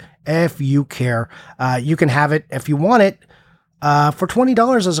 1995. If you care, you can have it if you want it for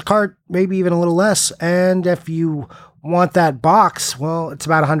 $20 as a cart, maybe even a little less. And if you want that box, well, it's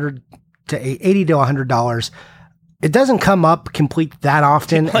about $80 to $100. It doesn't come up complete that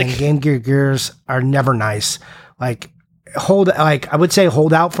often, and Game Gear gears are never nice. I would say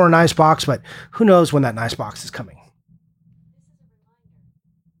hold out for a nice box, but who knows when that nice box is coming.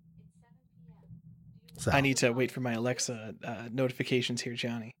 So. I need to wait for my Alexa notifications here,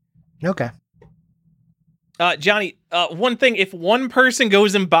 Johnny. Okay. Johnny, one thing, if one person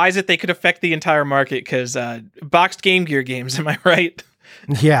goes and buys it, they could affect the entire market because boxed Game Gear games, am I right?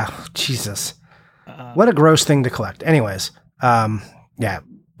 Yeah, Jesus. What a gross thing to collect. Anyways,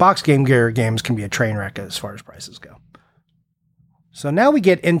 box Game Gear games can be a train wreck as far as prices go. So now we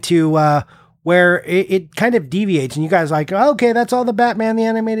get into where it kind of deviates, and you guys are like, oh, okay, that's all the Batman the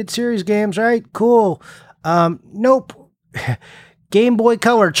Animated Series games, right? Cool. Nope. Game Boy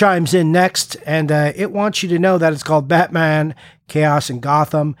Color chimes in next, and it wants you to know that it's called Batman Chaos in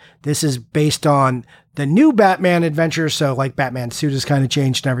Gotham. This is based on the new Batman adventure, so like Batman's suit has kind of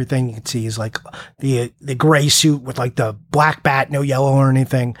changed and everything. You can see he's like the gray suit with like the black bat, no yellow or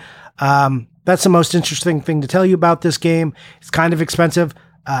anything. That's the most interesting thing to tell you about this game. It's kind of expensive.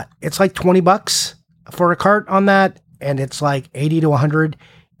 It's like $20 for a cart on that, and it's like 80 to 100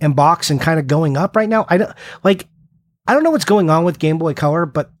 in box and kind of going up right now. I don't know what's going on with Game Boy Color,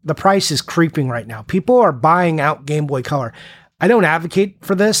 but the price is creeping right now. People are buying out Game Boy Color. I don't advocate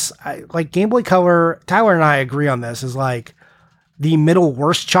for this. Game Boy Color, Tyler and I agree on this, is like the middle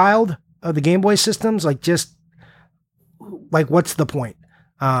worst child of the Game Boy systems. What's the point?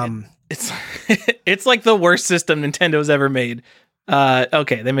 It's like the worst system Nintendo's ever made.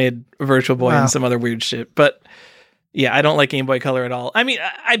 Okay, they made Virtual Boy and some other weird shit, but yeah, I don't like Game Boy Color at all. I mean,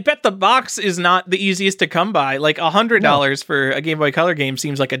 I bet the box is not the easiest to come by. Like $100 for a Game Boy Color game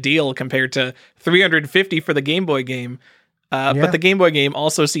seems like a deal compared to $350 for the Game Boy game. But the Game Boy game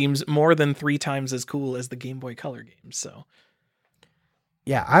also seems more than 3 times as cool as the Game Boy Color game. So,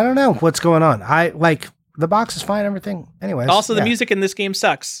 yeah, I don't know what's going on. The box is fine, everything. Anyways, also the music in this game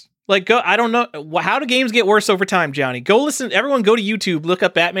sucks. I don't know how do games get worse over time, Johnny? Go listen. Everyone, go to YouTube, look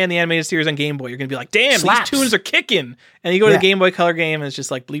up Batman the Animated Series on Game Boy. You're gonna be like, damn, Slaps. These tunes are kicking. And you go to the Game Boy Color game, and it's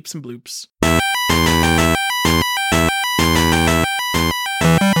just like bleeps and bloops.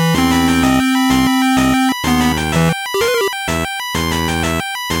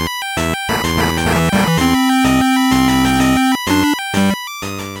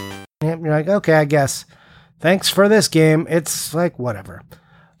 like, okay, I guess. Thanks for this game. It's like, whatever.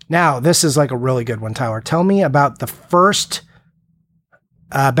 Now, this is like a really good one, Tyler. Tell me about the first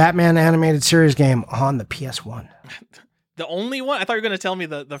Batman animated series game on the PS1. The only one? I thought you were going to tell me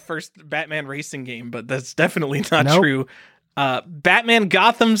the first Batman racing game, but that's definitely not true. Batman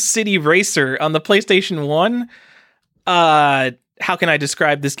Gotham City Racer on the PlayStation 1. How can I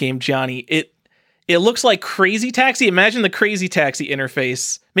describe this game, Johnny? It looks like Crazy Taxi. Imagine the Crazy Taxi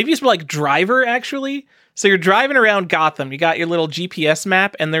interface. Maybe it's like Driver, actually. So you're driving around Gotham. You got your little GPS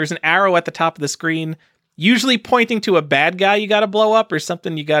map, and there's an arrow at the top of the screen, usually pointing to a bad guy you got to blow up or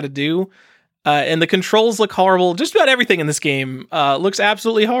something you got to do. And the controls look horrible. Just about everything in this game looks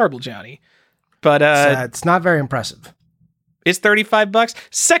absolutely horrible, Johnny. But it's not very impressive. It's $35.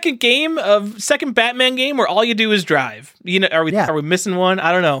 Second Batman game where all you do is drive. You know, are we missing one?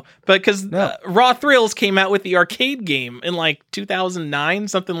 I don't know. But because Raw Thrills came out with the arcade game in like 2009,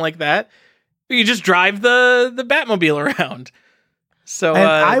 something like that. You just drive the Batmobile around. So and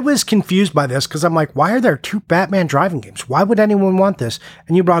I was confused by this because I'm like, why are there two Batman driving games? Why would anyone want this?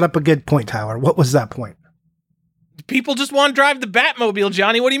 And you brought up a good point, Tyler. What was that point? People just want to drive the Batmobile,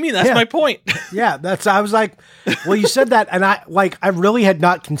 Johnny. What do you mean? That's my point. Yeah, I was like, well, you said that, and I really had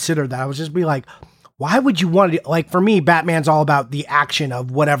not considered that. I was just be like, why would you want to? Like, for me, Batman's all about the action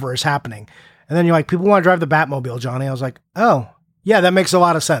of whatever is happening. And then you're like, people want to drive the Batmobile, Johnny. I was like, oh, yeah, that makes a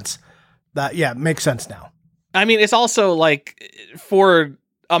lot of sense. It makes sense now. I mean, it's also like for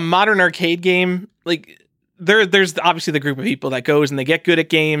a modern arcade game, like there's obviously the group of people that goes and they get good at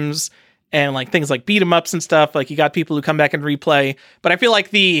games and like things like beat 'em ups and stuff. Like you got people who come back and replay. But I feel like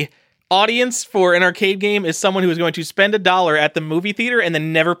the audience for an arcade game is someone who is going to spend $1 at the movie theater and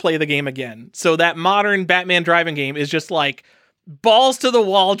then never play the game again. So that modern Batman driving game is just like balls to the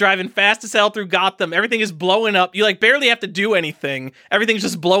wall, driving fast as hell through Gotham. Everything is blowing up. You like barely have to do anything. Everything's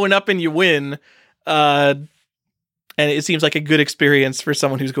just blowing up and you win. And it seems like a good experience for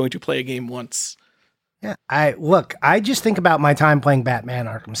someone who's going to play a game once. Yeah, I just think about my time playing Batman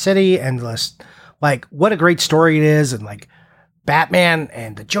Arkham City and just like what a great story it is, and like Batman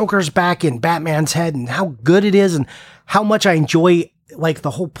and the Joker's back in Batman's head and how good it is and how much I enjoy like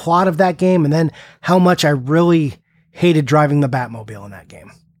the whole plot of that game, and then how much I really hated driving the Batmobile in that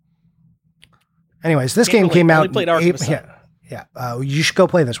game. Anyways, this game came out. You should go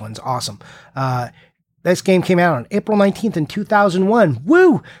play this one. It's awesome. This game came out on April 19th in 2001.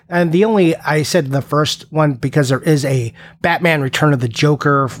 Woo! And I said the first one because there is a Batman Return of the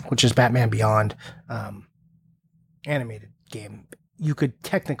Joker, which is Batman Beyond animated game. You could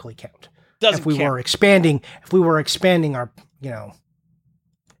technically count. If we were expanding our,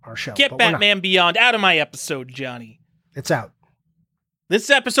 our show. Get Batman Beyond out of my episode, Johnny. It's out. This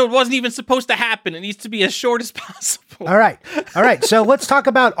episode wasn't even supposed to happen. It needs to be as short as possible. All right. So let's talk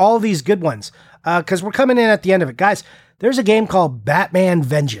about all these good ones. Because we're coming in at the end of it. Guys, there's a game called Batman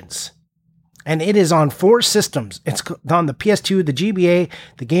Vengeance. And it is on 4 systems. It's on the PS2, the GBA,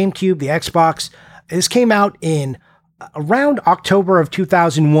 the GameCube, the Xbox. This came out in around October of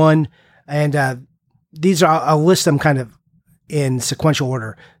 2001. And these are, I'll list them kind of in sequential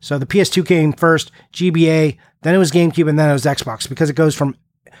order. So the PS2 came first, GBA, then it was GameCube, and then it was Xbox. Because it goes from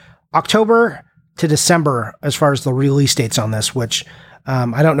October to December as far as the release dates on this, which...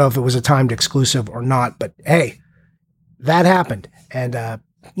 I don't know if it was a timed exclusive or not, but hey, that happened. And,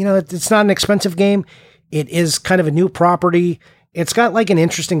 it's not an expensive game. It is kind of a new property. It's got like an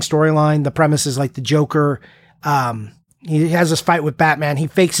interesting storyline. The premise is like the Joker. He has this fight with Batman. He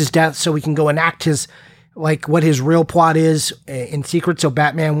fakes his death so he can go enact what his real plot is in secret so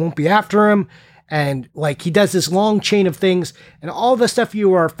Batman won't be after him. And like he does this long chain of things, and all the stuff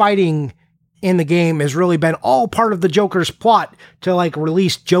you are fighting in the game has really been all part of the Joker's plot to like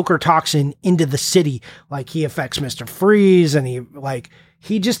release Joker toxin into the city. Like he affects Mr. Freeze, and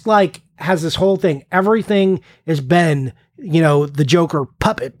he just like has this whole thing. Everything has been, the Joker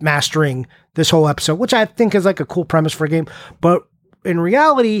puppet mastering this whole episode, which I think is like a cool premise for a game. But in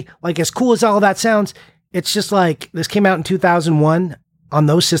reality, like as cool as all that sounds, it's just like this came out in 2001 on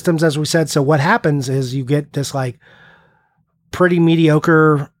those systems, as we said. So what happens is you get this like pretty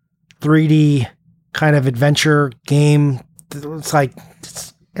mediocre 3D kind of adventure game. It's like,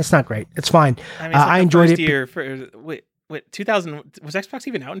 it's not great. It's fine. I mean, I enjoyed it. Wait, 2000, was Xbox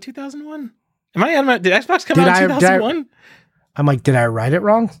even out in 2001? Did Xbox come out in 2001? I'm like, did I write it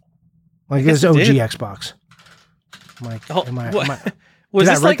wrong? Like, it's OG Xbox. I'm like, was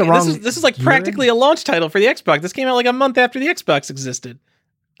this like, this is like practically a launch title for the Xbox. This came out like a month after the Xbox existed.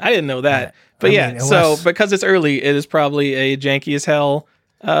 I didn't know that. But so because it's early, it is probably a janky as hell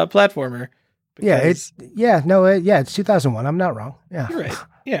platformer. It's 2001. I'm not wrong. Yeah. You're right.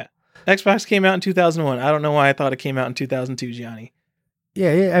 Yeah. Xbox came out in 2001. I don't know why I thought it came out in 2002, Gianni.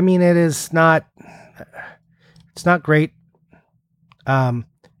 Yeah, I mean, it's not great. And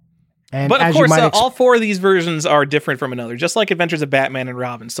but of as course, you might all four of these versions are different from another, just like Adventures of Batman and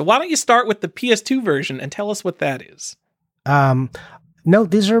Robin. So why don't you start with the PS2 version and tell us what that is? No,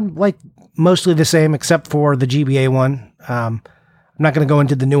 these are like mostly the same except for the GBA one. I'm not going to go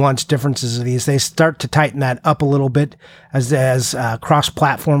into the nuanced differences of these. They start to tighten that up a little bit as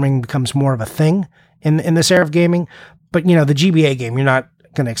cross-platforming becomes more of a thing in this era of gaming. But, the GBA game, you're not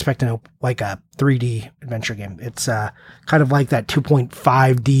going to expect like a 3D adventure game. It's kind of like that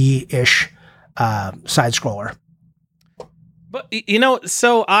 2.5D-ish side scroller. But,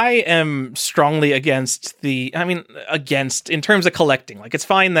 so I am strongly against in terms of collecting. Like, it's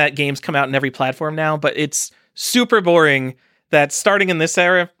fine that games come out in every platform now, but it's super boring that starting in this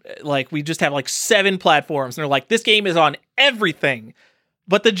era, like, we just have like 7 platforms, and they're like, this game is on everything.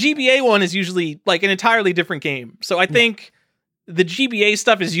 But the GBA one is usually like an entirely different game. So I think the GBA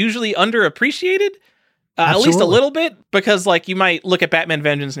stuff is usually underappreciated, at least a little bit, because like you might look at Batman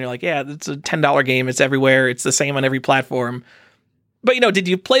Vengeance and you're like, yeah, it's a $10 game. It's everywhere. It's the same on every platform. But, did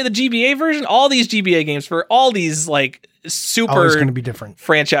you play the GBA version? All these GBA games for all these like super always going to be different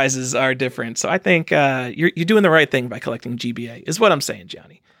franchises are different. So I think you're doing the right thing by collecting GBA is what I'm saying,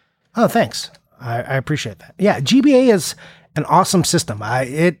 Johnny. Oh, thanks. I appreciate that. Yeah, GBA is an awesome system.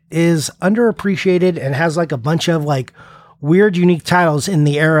 It is underappreciated and has like a bunch of like weird, unique titles in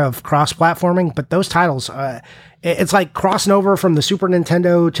the era of cross-platforming. But those titles, it's like crossing over from the Super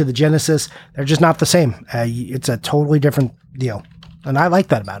Nintendo to the Genesis. They're just not the same. It's a totally different deal. And I like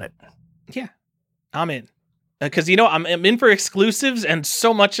that about it. Yeah, I'm in. Because, I'm in for exclusives, and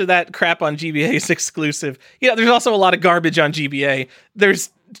so much of that crap on GBA is exclusive. There's also a lot of garbage on GBA. There's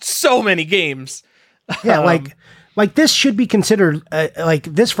so many games. Yeah, like this should be considered, like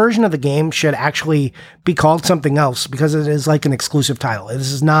this version of the game should actually be called something else because it is like an exclusive title.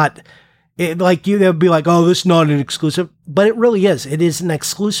 This is not, they'll be like, oh, this is not an exclusive, but it really is. It is an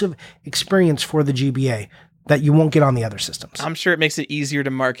exclusive experience for the GBA that you won't get on the other systems. I'm sure it makes it easier to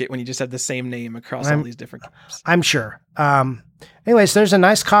market when you just have the same name across all these different games. I'm sure. Anyways, there's a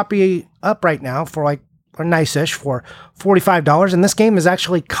nice copy up right now for like, or nice-ish for $45. And this game is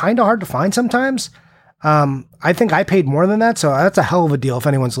actually kind of hard to find sometimes. I think I paid more than that. So that's a hell of a deal. If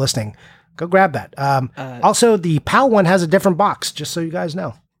anyone's listening, go grab that. Also the PAL one has a different box, just so you guys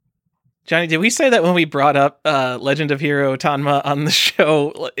know. Johnny, did we say that when we brought up Legend of Hero Tanma on the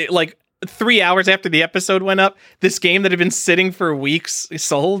show, like 3 hours after the episode went up, this game that had been sitting for weeks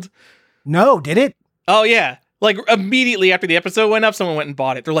sold? No, did it? Oh, yeah. Like, immediately after the episode went up, someone went and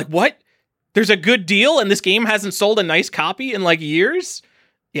bought it. They're like, what? There's a good deal, and this game hasn't sold a nice copy in, like, years?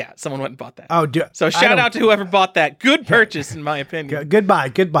 Yeah, someone went and bought that. Oh, so shout out to whoever bought that. Good purchase, in my opinion.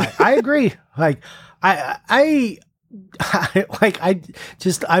 Goodbye. I agree. Like, I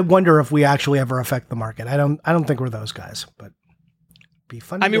wonder if we actually ever affect the market. I don't think we're those guys, but be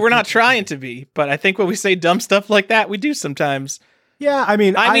funny. I mean, we're not trying to be, but I think when we say dumb stuff like that, we do sometimes. Yeah,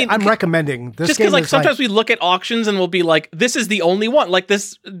 I'm recommending this. Just because, like, sometimes we look at auctions and we'll be like, "This is the only one." Like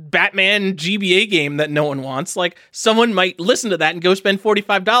this Batman GBA game that no one wants. Like someone might listen to that and go spend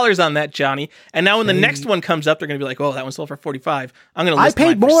 $45 on that, Johnny. And now when the next one comes up, they're gonna be like, "Oh, that one sold for $45. I'm gonna list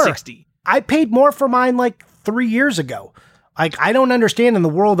mine for $60." I paid more for mine like 3 years ago. Like I don't understand in the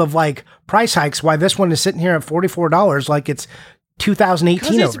world of like price hikes why this one is sitting here at $44 like it's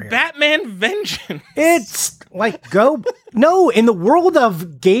 2018 over here. Batman Vengeance. It's like no, in the world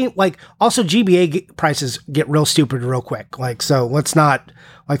of game, like also GBA prices get real stupid real quick. Like, so let's not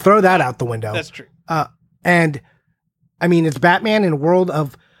like throw that out the window. That's true. And I mean, it's Batman in a world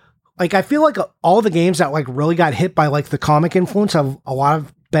of like, I feel like all the games that like really got hit by like the comic influence have a lot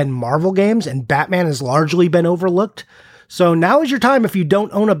of been Marvel games, and Batman has largely been overlooked. So now is your time, if you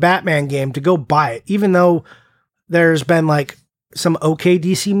don't own a Batman game, to go buy it, even though there's been like some okay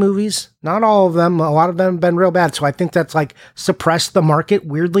DC movies. Not all of them. A lot of them have been real bad. So I think that's like suppressed the market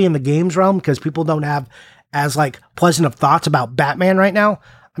weirdly in the games realm because people don't have as like pleasant of thoughts about Batman right now.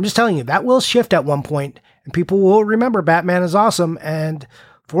 I'm just telling you, that will shift at one point and people will remember Batman is awesome. And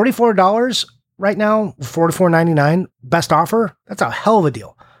 $44 right now, $44.99 best offer. That's a hell of a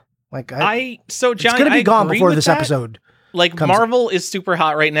deal. Like Johnny, it's going to be gone before this episode. Like Marvel is super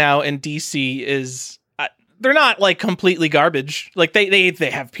hot right now and DC is they're not like completely garbage. Like they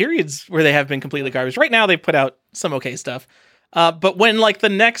have periods where they have been completely garbage. Right now they've put out some okay stuff. But when like the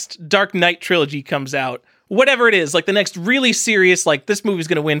next Dark Knight trilogy comes out, whatever it is, like the next really serious, like this movie's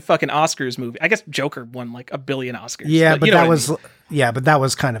going to win fucking Oscars movie. I guess Joker won like 1 billion Oscars. Yeah, but that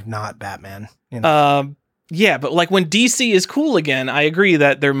was kind of not Batman. You know? Yeah, but like when DC is cool again, I agree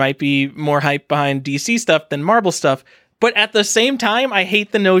that there might be more hype behind DC stuff than Marvel stuff. But at the same time, I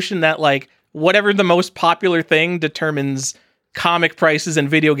hate the notion that like whatever the most popular thing determines comic prices and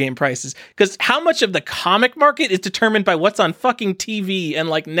video game prices. Because how much of the comic market is determined by what's on fucking TV and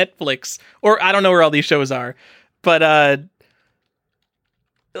like Netflix, or I don't know where all these shows are. But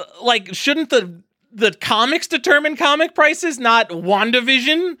like shouldn't the comics determine comic prices, not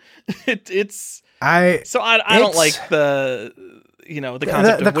WandaVision? I don't like the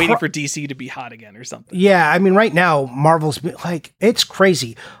concept of waiting for DC to be hot again or something. Yeah, I mean, right now, Marvel's like, it's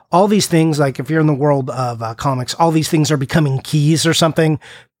crazy. All these things, like if you're in the world of comics, all these things are becoming keys or something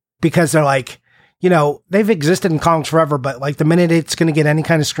because they're like, they've existed in comics forever, but like the minute it's going to get any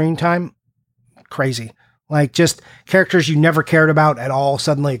kind of screen time, crazy. Like just characters you never cared about at all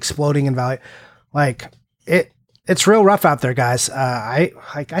suddenly exploding in value. Like it's real rough out there, guys. I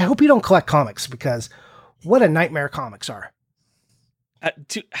hope you don't collect comics because what a nightmare comics are.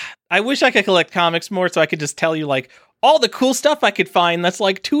 I wish I could collect comics more so I could just tell you like all the cool stuff I could find that's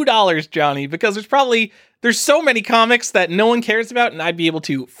like $2, Johnny, because there's so many comics that no one cares about and I'd be able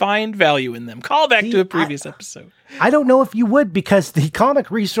to find value in them. Call back to a previous episode. I don't know if you would because the comic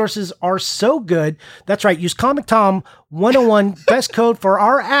resources are so good. That's right. Use Comic Tom 101 best code for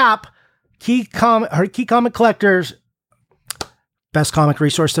our app. Key Comic Collectors. Best comic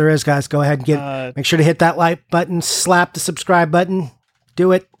resource there is, guys. Go ahead and make sure to hit that like button, slap the subscribe button.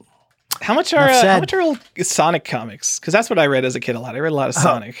 Do it. How much are old Sonic comics? Because that's what I read as a kid a lot. I read a lot of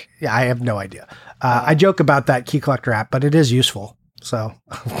Sonic. Yeah, I have no idea. I joke about that Key Collector app, but it is useful. So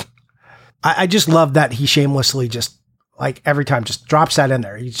I just love that he shamelessly just like every time just drops that in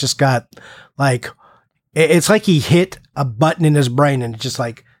there. He's just got like, it's like he hit a button in his brain and it just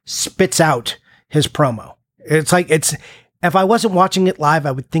like spits out his promo. It's like, if I wasn't watching it live,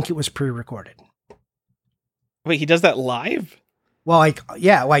 I would think it was pre-recorded. Wait, he does that live? Well,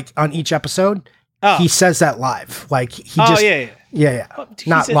 like on each episode, he says that live. Like he yeah. Well,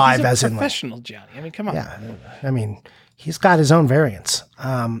 not live as in professional Johnny. I mean, come on. Yeah, I mean, he's got his own variants.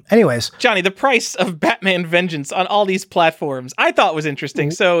 Anyways, Johnny, the price of Batman Vengeance on all these platforms, I thought was interesting.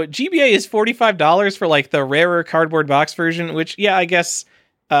 So GBA is $45 for like the rarer cardboard box version, which I guess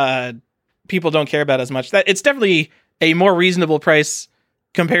people don't care about as much. That it's definitely a more reasonable price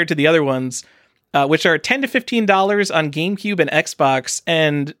compared to the other ones. Which are $10 to $15 on GameCube and Xbox,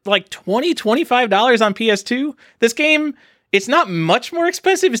 and like $25 on PS2. This game, it's not much more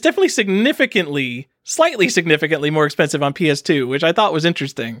expensive. It's definitely slightly significantly more expensive on PS2, which I thought was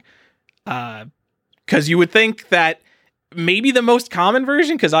interesting. Because you would think that maybe the most common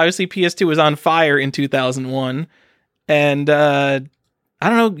version, because obviously PS2 was on fire in 2001, and I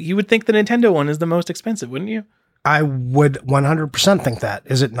don't know, you would think the Nintendo one is the most expensive, wouldn't you? I would 100% think that.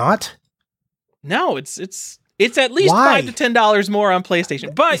 Is it not? No, it's at least $5 to $10 more on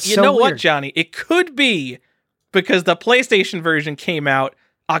PlayStation. But it's you know what, Johnny? It could be because the PlayStation version came out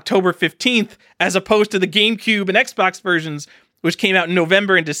October 15th as opposed to the GameCube and Xbox versions, which came out in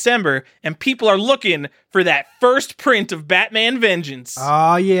November and December, and people are looking for that first print of Batman Vengeance.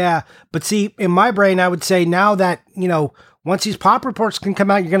 Oh, yeah. But see, in my brain, I would say now that, once these pop reports can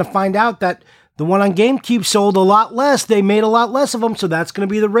come out, you're going to find out that the one on GameCube sold a lot less. They made a lot less of them, so that's going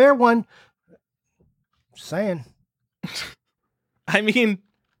to be the rare one. Saying. I mean,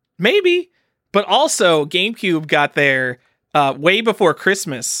 maybe, but also GameCube got there way before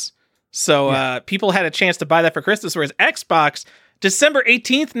Christmas, so people had a chance to buy that for Christmas, whereas Xbox, December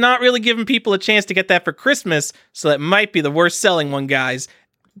 18th, not really giving people a chance to get that for Christmas, so that might be the worst selling one, guys.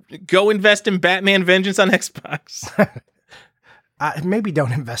 Go invest in Batman Vengeance on Xbox. Maybe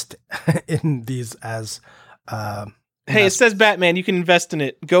don't invest in these as... Hey, it says Batman. You can invest in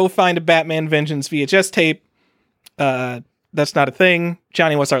it. Go find a Batman Vengeance VHS tape. That's not a thing.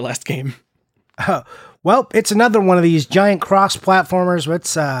 Johnny, what's our last game? Well, it's another one of these giant cross-platformers.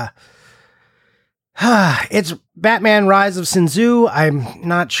 It's Batman Rise of Sinzu. I'm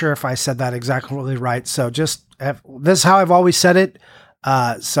not sure if I said that exactly right. So this is how I've always said it.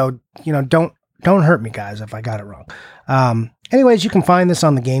 So, don't hurt me, guys, if I got it wrong. Anyways, you can find this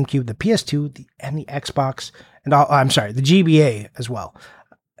on the GameCube, the PS2, and the Xbox. And the GBA as well.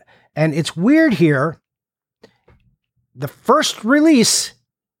 And it's weird here. The first release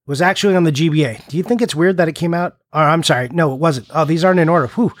was actually on the GBA. Do you think it's weird that it came out? Or, I'm sorry. No, it wasn't. Oh, these aren't in order.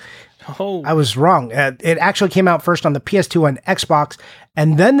 Whew. Oh. I was wrong. It actually came out first on the PS2 and Xbox,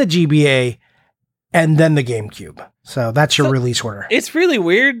 and then the GBA, and then the GameCube. So that's your release order. It's really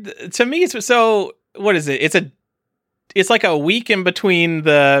weird. To me, what is it? It's like a week in between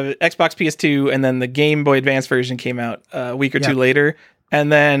the Xbox PS2 and then the Game Boy Advance version came out a week or two later. And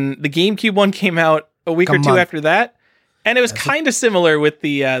then the GameCube one came out a week a or two month. after that. And it was kind of similar with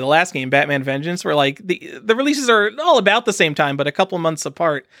the last game, Batman Vengeance, where like the releases are all about the same time, but a couple months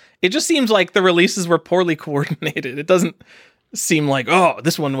apart. It just seems like the releases were poorly coordinated. It doesn't seem like, oh,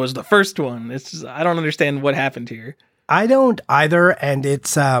 this one was the first one. It's just, I don't understand what happened here. I don't either, and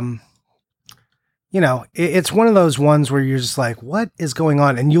it's it's one of those ones where you're just like, what is going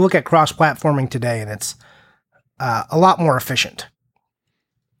on? And you look at cross-platforming today, and it's a lot more efficient.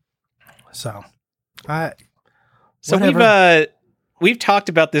 So, we've talked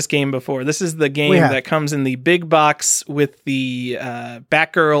about this game before. This is the game that comes in the big box with the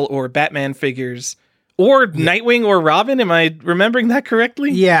Batgirl or Batman figures, or Nightwing or Robin. Am I remembering that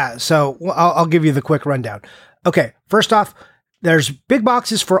correctly? Yeah. So I'll give you the quick rundown. Okay. First off, there's big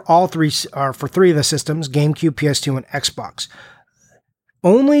boxes for all three, or for three of the systems: GameCube, PS2, and Xbox.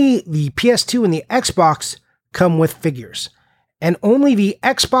 Only the PS2 and the Xbox come with figures, and only the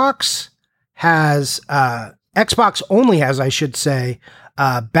Xbox only has, I should say,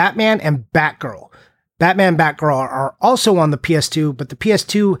 Batman and Batgirl. Batman and Batgirl are also on the PS2, but the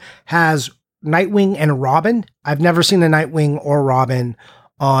PS2 has Nightwing and Robin. I've never seen a Nightwing or Robin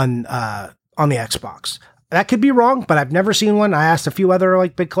on the Xbox. That could be wrong, but I've never seen one. I asked a few other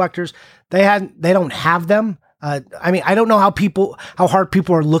like big collectors. They don't have them. I mean, I don't know how hard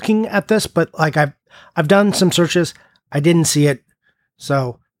people are looking at this, but like I've done some searches. I didn't see it.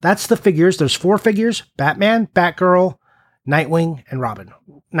 So that's the figures. There's 4 figures: Batman, Batgirl, Nightwing, and Robin.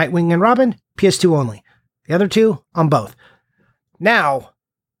 Nightwing and Robin, PS2 only. The other 2 on both. Now,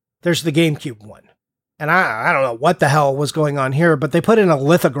 there's the GameCube one. And I don't know what the hell was going on here, but they put in a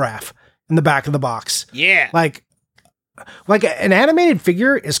lithograph in the back of the box. Yeah. Like an animated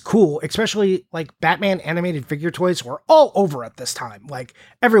figure is cool, especially like Batman animated figure toys were all over at this time. Like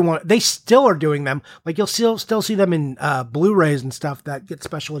everyone, they still are doing them. Like you'll still see them in Blu-rays and stuff that get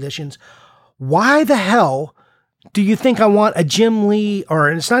special editions. Why the hell do you think I want a Jim Lee, or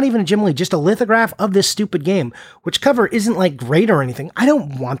it's not even a Jim Lee, just a lithograph of this stupid game, which cover isn't like great or anything. I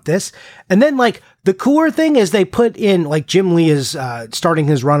don't want this. And then like the cooler thing is they put in like Jim Lee is starting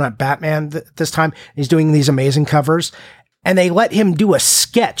his run at Batman this time. He's doing these amazing covers, and they let him do a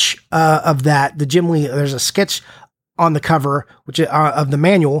sketch of that. The Jim Lee, there's a sketch on the cover, which of the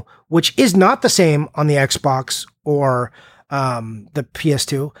manual, which is not the same on the Xbox or the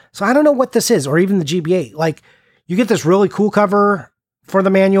PS2. So I don't know what this is, or even the GBA. Like, you get this really cool cover for the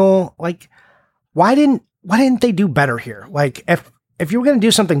manual. Like, why didn't they do better here? Like, if you were going to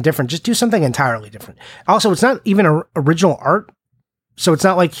do something different, just do something entirely different. Also, it's not even original art, so it's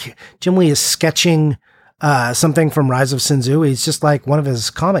not like Jim Lee is sketching something from Rise of Sinzu. He's just like one of his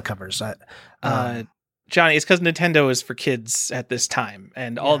comic covers. Johnny, it's because Nintendo is for kids at this time,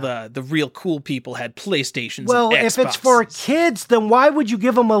 and all the real cool people had PlayStations. Well, and if it's for kids, then why would you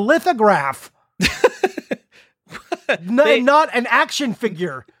give them a lithograph? Not an action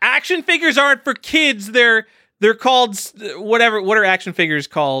figure. Action figures aren't for kids. They're called whatever. What are action figures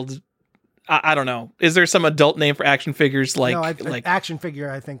called? I don't know. Is there some adult name for action figures? Like action figure,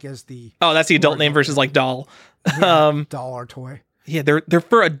 I think is the. Oh, that's the adult name versus like doll. Yeah, doll or toy. Yeah, they're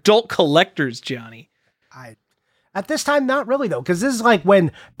for adult collectors, Johnny. At this time, not really though, because this is like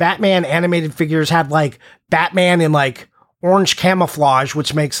when Batman animated figures had like Batman in like orange camouflage,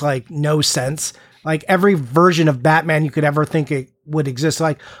 which makes like no sense. Like every version of Batman you could ever think it would exist,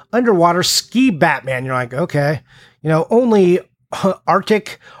 like underwater ski Batman. You're like, okay, only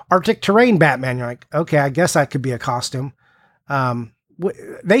Arctic terrain Batman. You're like, okay, I guess that could be a costume.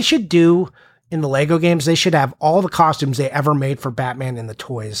 They should do in the Lego games. They should have all the costumes they ever made for Batman in the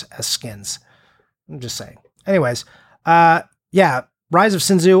toys as skins. I'm just saying. Anyways, Rise of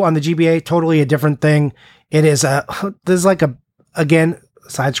Sinzu on the GBA, totally a different thing. It is there's like again,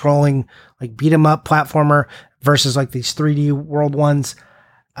 side-scrolling, like beat-em-up platformer versus like these 3D world ones.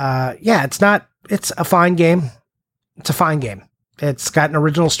 It's a fine game. It's a fine game. It's got an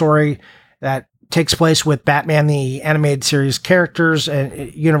original story that takes place with Batman, the animated series characters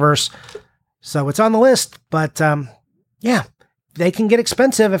and universe. So it's on the list, but they can get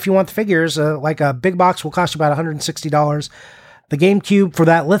expensive if you want the figures. Like a big box will cost you about $160. The GameCube for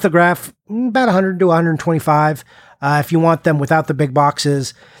that lithograph, about $100 to $125. If you want them without the big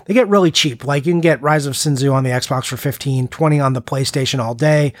boxes, they get really cheap. Like you can get Rise of Sinzu on the Xbox for $15, $20 on the PlayStation all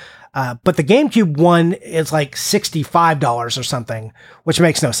day. But the GameCube one is like $65 or something, which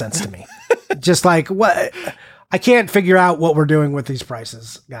makes no sense to me. Just like what? I can't figure out what we're doing with these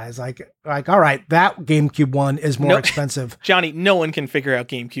prices, guys. Like, all right, that GameCube one is more expensive. Johnny, no one can figure out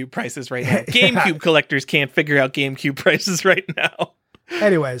GameCube prices right now. GameCube collectors can't figure out GameCube prices right now.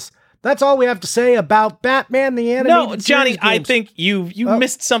 Anyways, That's all we have to say about Batman the Animated No, Johnny, Series I games. think you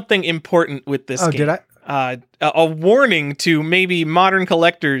missed something important with this game. Did I? A warning to maybe modern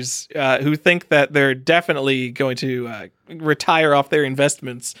collectors who think that they're definitely going to retire off their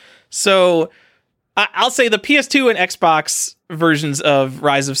investments. So I'll say the PS2 and Xbox versions of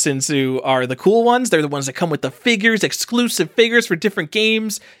Rise of Sin-Tzu are the cool ones. They're the ones that come with the figures, exclusive figures for different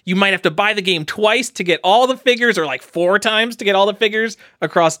games. You might have to buy the game twice to get all the figures, or like 4 times to get all the figures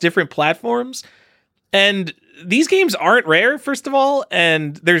across different platforms. And these games aren't rare, first of all,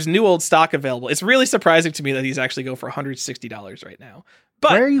 and there's new old stock available. It's really surprising to me that these actually go for $160 right now.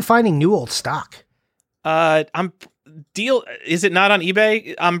 But where are you finding new old stock? Is it not on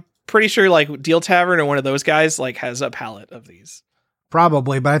eBay? I'm pretty sure like Deal Tavern or one of those guys like has a pallet of these.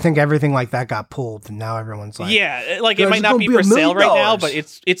 Probably, but I think everything like that got pulled, and now everyone's like, yeah, like it might not be for sale right now, but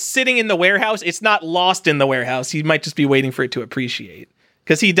it's sitting in the warehouse. It's not lost in the warehouse. He might just be waiting for it to appreciate,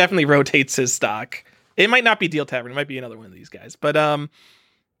 because he definitely rotates his stock. It might not be Deal Tavern. It might be another one of these guys. But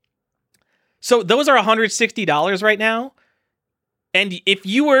so those are $160 right now. And if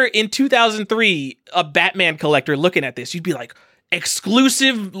you were in 2003 a Batman collector looking at this, you'd be like,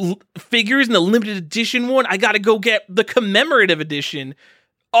 exclusive figures in the limited edition one? I got to go get the commemorative edition.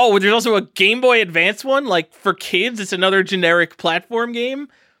 Oh, there's also a Game Boy Advance one. Like for kids, it's another generic platform game.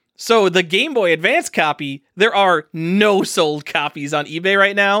 So the Game Boy Advance copy, there are no sold copies on eBay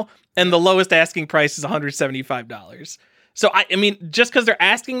right now. And the lowest asking price is $175. So, I mean, just because they're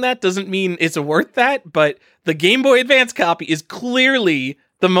asking that doesn't mean it's worth that. But the Game Boy Advance copy is clearly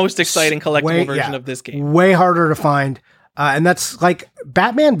the most exciting collectible version of this game. Way harder to find. And that's like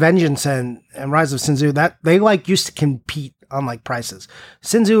Batman Vengeance and Rise of Sin-Tzu, that they like used to compete on like prices.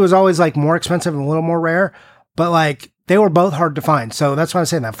 Sin-Tzu was always like more expensive and a little more rare, but like they were both hard to find. So that's why I'm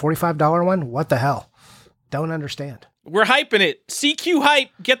saying that $45 one, what the hell? Don't understand. We're hyping it. CQ hype.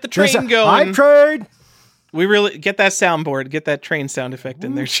 Get the train going. Hype train. We really get that soundboard. Get that train sound effect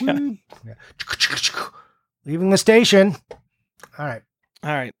in there, John. Leaving the station. All right.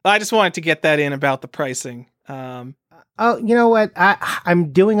 I just wanted to get that in about the pricing. Oh, you know what?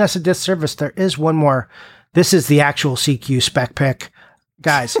 I'm doing us a disservice. There is one more. This is the actual CQ spec pick.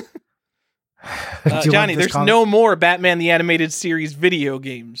 Guys. Johnny, there's no more Batman the Animated Series video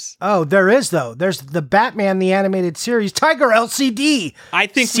games. Oh, there is, though. There's the Batman the Animated Series Tiger LCD. I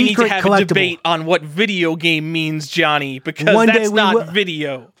think we need to have a debate on what video game means, Johnny, because that's not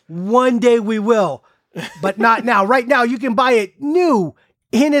video. One day we will, but not now. Right now, you can buy it new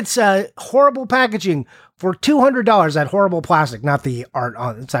in its horrible packaging for $200. That horrible plastic, not the art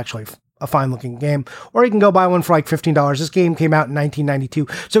on it. It's actually a fine-looking game. Or you can go buy one for like $15. This game came out in 1992.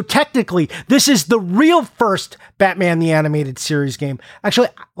 So technically, this is the real first Batman the Animated Series game. Actually,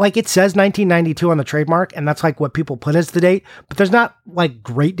 like it says 1992 on the trademark, and that's like what people put as the date. But there's not like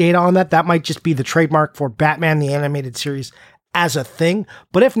great data on that. That might just be the trademark for Batman the Animated Series as a thing.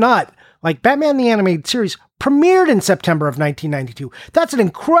 But if not, like Batman the Animated Series premiered in September of 1992. That's an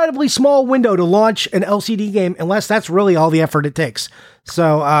incredibly small window to launch an LCD game, unless that's really all the effort it takes.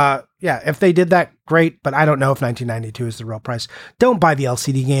 So, yeah, if they did that, great, but I don't know if 1992 is the real price. Don't buy the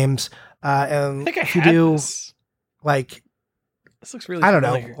LCD games. And if you do, like, this looks really I don't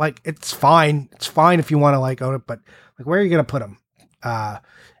familiar. know, like, it's fine. It's fine if you want to, like, own it, but, like, where are you going to put them?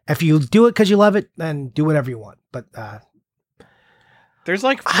 If you do it because you love it, then do whatever you want. But, there's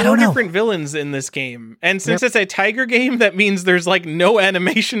like 4 different villains in this game. And since it's a Tiger game, that means there's like no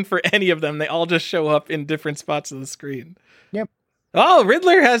animation for any of them. They all just show up in different spots of the screen. Yep. Oh,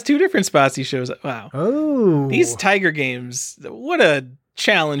 Riddler has 2 different spots he shows up. Wow. Oh. These Tiger games, what a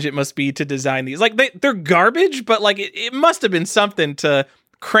challenge it must be to design these. Like they're garbage, but like it must have been something to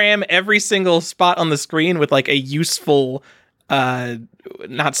cram every single spot on the screen with like a useful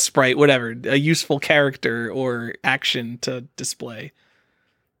not sprite, whatever, a useful character or action to display.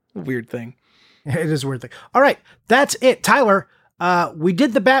 Weird thing. It is a weird thing. All right, that's it. Tyler, we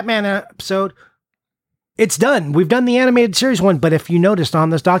did the Batman episode. It's done. We've done the animated series one, but if you noticed on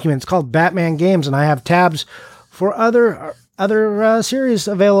this document, it's called Batman Games, and I have tabs for other series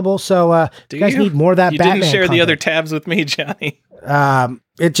available. So you guys need more of that Batman You didn't share content. the other tabs with me, Johnny.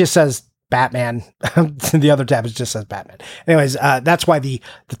 It just says Batman. The other tab just says Batman. Anyways, that's why the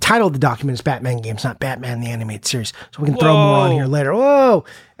title of the document is Batman Games, not Batman the Animated Series. So we can throw more on here later. Whoa!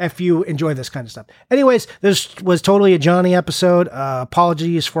 If you enjoy this kind of stuff. Anyways, this was totally a Johnny episode.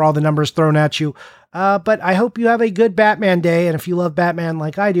 Apologies for all the numbers thrown at you. But I hope you have a good Batman day. And if you love Batman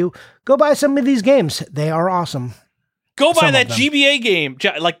like I do, go buy some of these games. They are awesome. Go buy that GBA game.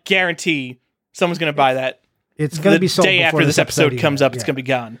 Like, guarantee someone's going to buy that. It's going to be sold the day after this episode comes up. It's going to be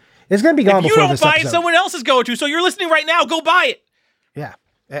gone. It's going to be gone before this episode. If you don't buy it, someone else is going to. So you're listening right now. Go buy it. Yeah.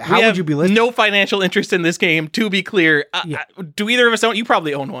 How would you be listed? No financial interest in this game, to be clear. Yeah. Do either of us own? You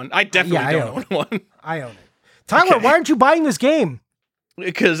probably own one. I definitely don't own one. I own it. Tyler, why aren't you buying this game?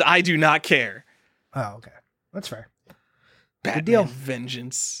 Because I do not care. Oh, okay. That's fair. Batman Good deal.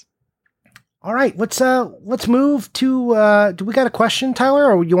 Vengeance. All right, let's move to do we got a question,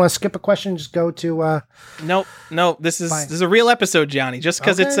 Tyler, or you want to skip a question and just go to No, this is a real episode, Johnny. Just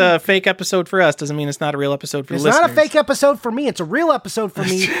because it's a fake episode for us doesn't mean it's not a real episode for listeners. It's not a fake episode for me, it's a real episode for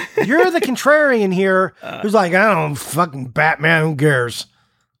me. You're the contrarian here who's like, I don't know, fucking Batman, who cares?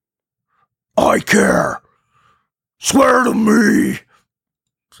 I care. Swear to me.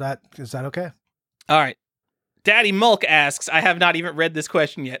 Is that okay? All right. Daddy Mulk asks, I have not even read this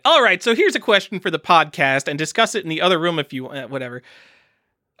question yet. All right, so here's a question for the podcast, and discuss it in the other room if you want, whatever.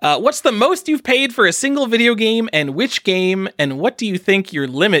 What's the most you've paid for a single video game, and which game, and what do you think your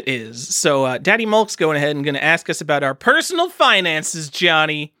limit is? So Daddy Mulk's going ahead and going to ask us about our personal finances,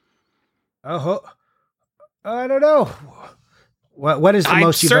 Johnny. I don't know. What is the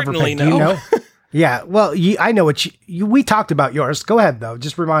most you've ever paid? Know. Do you know? Yeah, well, I know what we talked about yours. Go ahead, though.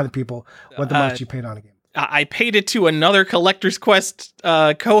 Just remind the people what the most you paid on a game. I paid it to another Collector's Quest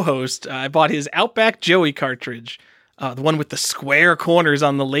co-host. I bought his Outback Joey cartridge, the one with the square corners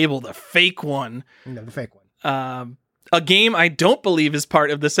on the label, the fake one. No, the fake one. A game I don't believe is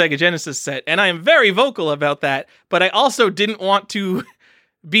part of the Sega Genesis set, and I am very vocal about that, but I also didn't want to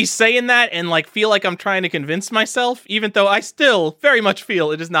be saying that and like feel like I'm trying to convince myself, even though I still very much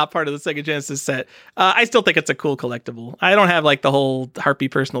feel it is not part of the Sega Genesis set. I still think it's a cool collectible. I don't have like the whole Harpy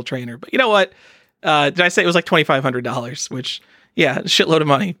personal trainer, but you know what? Did I say it was like $2,500, which, yeah, a shitload of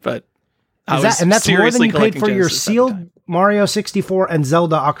money, but and that's more than you paid for your sealed Mario 64 and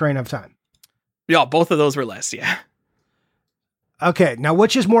Zelda Ocarina of Time? Yeah, both of those were less, yeah. Okay, now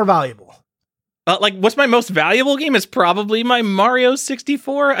which is more valuable? What's my most valuable game is probably my Mario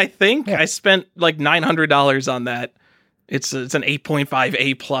 64, I think. Yeah. I spent like $900 on that. It's an 8.5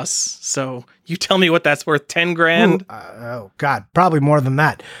 A+, so you tell me what that's worth, 10 grand? Oh, God, probably more than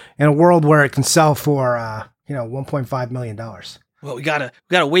that. In a world where it can sell for, $1.5 million. Well, we gotta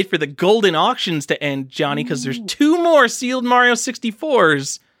wait for the golden auctions to end, Johnny, because there's 2 more sealed Mario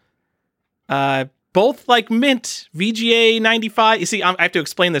 64s. Both like mint, VGA 95. You see, I have to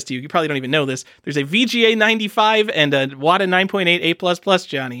explain this to you. You probably don't even know this. There's a VGA 95 and a WATA 9.8 A++,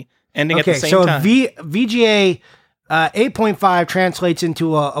 Johnny, ending at the same time. Okay, so VGA 8.5 translates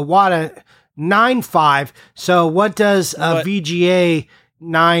into a WATA 9.5. So what does a VGA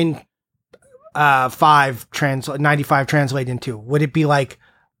 95 translate into? Would it be like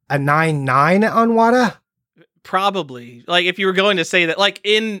a 9.9 on WATA? Probably. Like if you were going to say that, like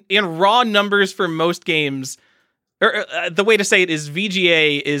in raw numbers for most games, or the way to say it is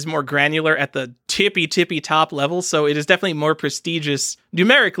VGA is more granular at the tippy top level, so it is definitely more prestigious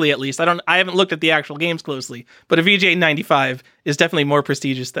numerically, at least. I haven't looked at the actual games closely, but a VGA 95 is definitely more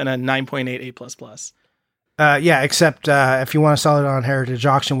prestigious than a 9.8 A++. Yeah, except if you want to sell it on Heritage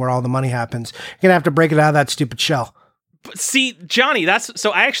Auction where all the money happens, you're gonna have to break it out of that stupid shell. But see, Johnny, so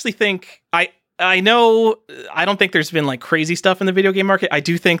I actually think I know I don't think there's been like crazy stuff in the video game market. I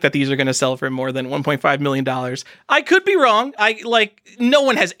do think that these are going to sell for more than $1.5 million. I could be wrong. No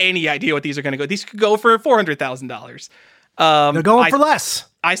one has any idea what these are going to go. These could go for $400,000. They're going for less.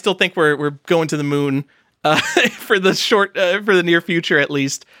 I still think we're going to the moon for the near future at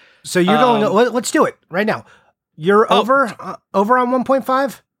least. So you're going. Let's do it right now. You're over on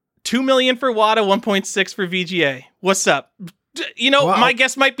 1.5. 2 million for WATA, 1.6 for VGA. What's up? My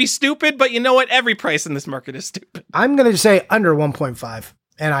guess might be stupid, but you know what? Every price in this market is stupid. I'm going to say under 1.5,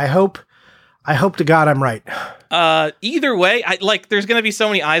 and I hope to God I'm right. Either way, there's going to be so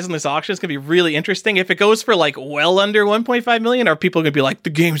many eyes on this auction. It's going to be really interesting. If it goes for like well under 1.5 million, are people going to be like, the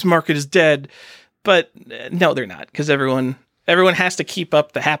games market is dead? But no, they're not, because everyone has to keep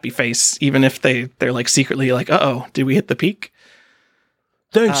up the happy face, even if they're like secretly like, uh-oh, did we hit the peak?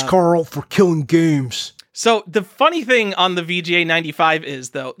 Thanks, Carl, for killing games. So the funny thing on the VGA 95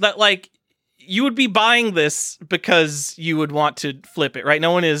 is, though, that like you would be buying this because you would want to flip it, right?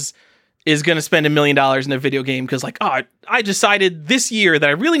 No one is going to spend $1 million in a video game because like, oh, I decided this year that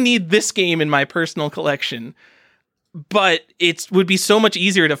I really need this game in my personal collection. But it would be so much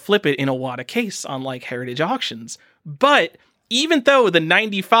easier to flip it in a WATA case on like Heritage Auctions. But even though the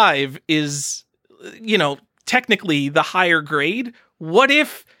 95 is, technically the higher grade, what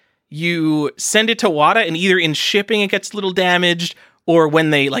if you send it to WATA and either in shipping it gets a little damaged, or when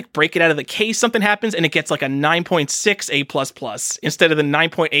they like break it out of the case, something happens and it gets like a 9.6 A++ instead of the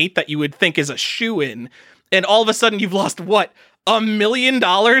 9.8 that you would think is a shoe-in. And all of a sudden you've lost what? $1 million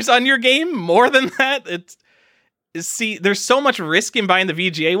on your game? More than that? See, there's so much risk in buying the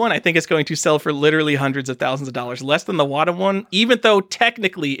VGA one. I think it's going to sell for literally hundreds of thousands of dollars, less than the WATA one, even though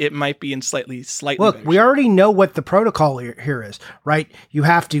technically it might be in slightly Look, better we shape. already know what the protocol here is, right? You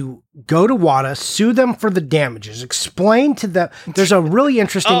have to go to WATA, sue them for the damages, explain to them. There's a really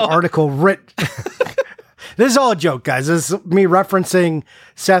interesting article written. This is all a joke, guys. This is me referencing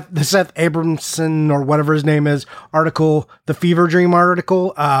the Seth Abramson or whatever his name is article, the Fever Dream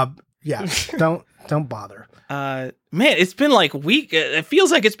article. Yeah, don't bother. Man, it's been like it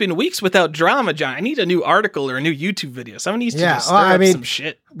feels like it's been weeks without drama, John. I need a new article or a new YouTube video. Someone needs to just stir up some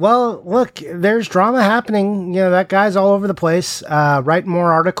shit. Well, look, there's drama happening. You know, that guy's all over the place, writing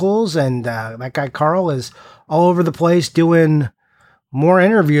more articles, and that guy Carl is all over the place doing more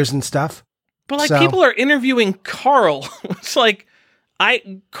interviews and stuff. But people are interviewing Carl. It's like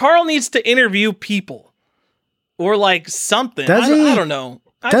Carl needs to interview people or like something. Does he? I don't know.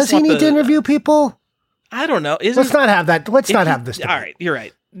 Does he need to interview people? I don't know. Let's not have that. Let's not have this debate. All right, you're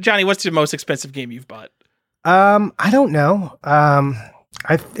right. Johnny, what's the most expensive game you've bought? I don't know.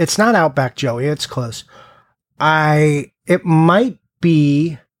 It's not Outback Joey. It's close. It might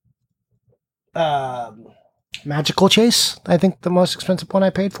be Magical Chase. I think the most expensive one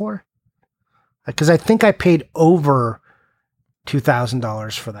I paid for. Because I think I paid over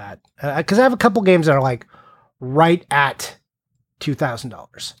 $2,000 for that. Because I have a couple games that are like right at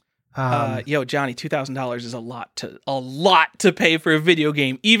 $2,000. Yo, Johnny, $2,000 is a lot to pay for a video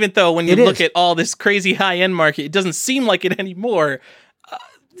game. Even though when you look at all this crazy high end market, it doesn't seem like it anymore.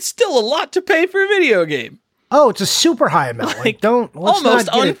 It's still a lot to pay for a video game. Oh, it's a super high amount. Let's almost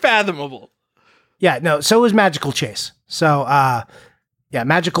unfathomable. Yeah, no. So is Magical Chase. So, yeah,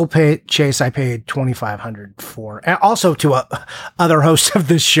 Magical Chase I paid $2,500 for, and also to other hosts of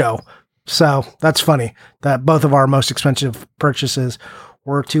this show. So that's funny that both of our most expensive purchases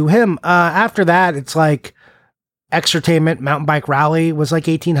were to him. After that, it's like Exertainment Mountain Bike Rally was like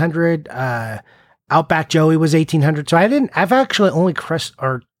 $1,800. Outback Joey was $1,800. So I've actually only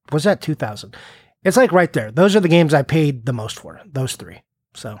or was that 2,000? It's like right there. Those are the games I paid the most for. Those three.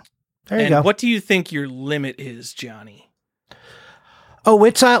 So there you go. And what do you think your limit is, Johnny? Oh,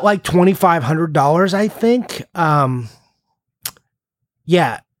 it's at like $2,500, I think.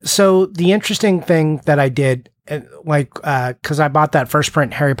 Yeah. So the interesting thing that I did, because I bought that first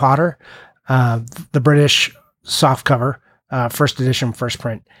print Harry Potter, the British soft cover, first edition, first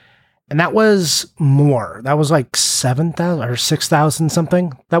print. And that was more. That was like 7,000 or 6,000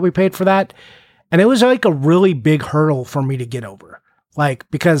 something that we paid for that. And it was like a really big hurdle for me to get over. Like,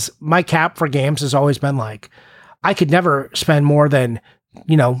 because my cap for games has always been like, I could never spend more than,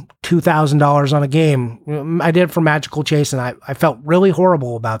 $2,000 on a game. I did it for Magical Chase, and I felt really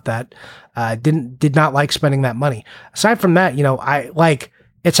horrible about that. Did not like spending that money. Aside from that,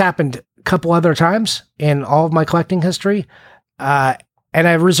 it's happened a couple other times in all of my collecting history. And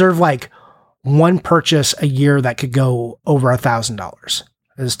I reserve like one purchase a year that could go over $1,000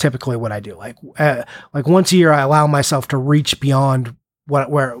 is typically what I do. Like once a year, I allow myself to reach beyond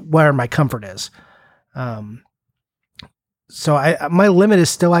where my comfort is. So my limit is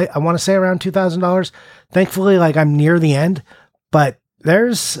still, I want to say around $2,000. Thankfully, I'm near the end, but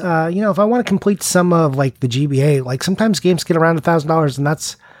there's, if I want to complete some of the GBA, sometimes games get around $1,000 and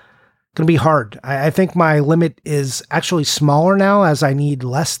that's going to be hard. I think my limit is actually smaller now as I need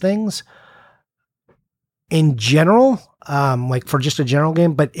less things in general, for just a general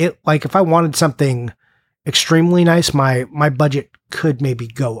game, but if I wanted something extremely nice, my budget could maybe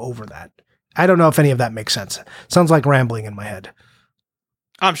go over that. I don't know if any of that makes sense. Sounds like rambling in my head.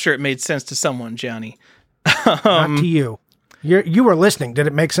 I'm sure it made sense to someone, Johnny. Not to you. You were listening. Did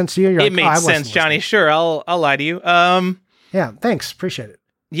it make sense to you? It made sense, Johnny. Sure, I'll lie to you. Yeah, thanks. Appreciate it.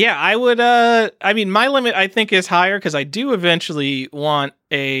 Yeah, I would. My limit I think is higher because I do eventually want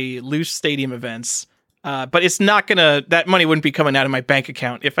a loose stadium events. But it's not that money wouldn't be coming out of my bank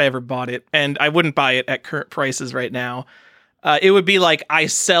account if I ever bought it, and I wouldn't buy it at current prices right now. It would be like I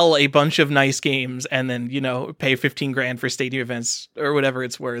sell a bunch of nice games and then, pay $15,000 for stadium events or whatever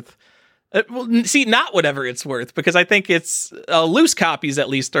it's worth. Not whatever it's worth, because I think it's loose copies at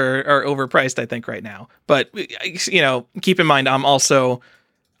least are overpriced, I think, right now. But, keep in mind, I'm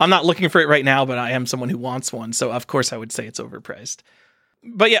not looking for it right now, but I am someone who wants one. So, of course, I would say it's overpriced.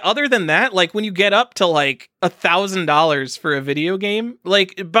 But yeah, other than that, when you get up to $1,000 for a video game,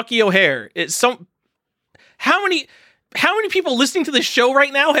 Bucky O'Hare, how many people listening to this show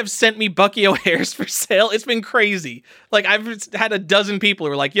right now have sent me Bucky O'Hare's for sale? It's been crazy. I've had a dozen people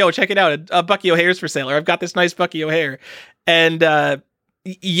who are like, yo, check it out. A Bucky O'Hare's for sale. Or I've got this nice Bucky O'Hare. And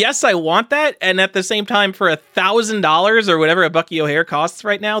yes, I want that. And at the same time, for $1,000 or whatever a Bucky O'Hare costs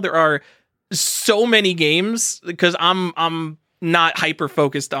right now, there are so many games because I'm not hyper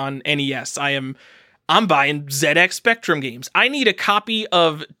focused on NES. I'm buying ZX Spectrum games. I need a copy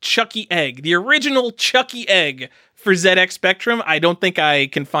of Chucky Egg, the original Chucky Egg for ZX Spectrum. I don't think I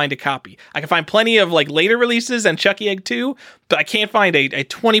can find a copy. I can find plenty of like later releases and Chucky Egg 2, but I can't find a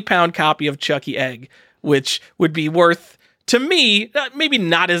 20-pound copy of Chucky Egg, which would be worth, to me, maybe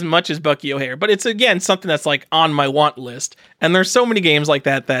not as much as Bucky O'Hare, but it's, again, something that's like on my want list. And there's so many games like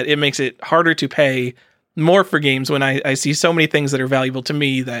that it makes it harder to pay more for games when I see so many things that are valuable to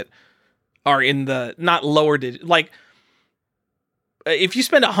me that are in the not lower digit. Like, if you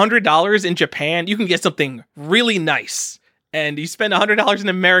spend $100 in Japan, you can get something really nice. And you spend $100 in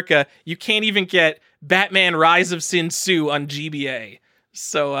America, you can't even get Batman Rise of Sin Tzu on GBA.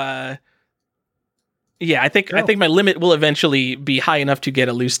 So, yeah, I think my limit will eventually be high enough to get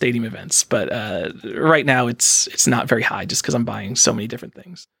a loose Stadium Events, but right now it's not very high just because I'm buying so many different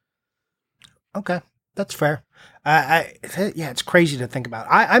things. Okay, that's fair. Yeah, it's crazy to think about.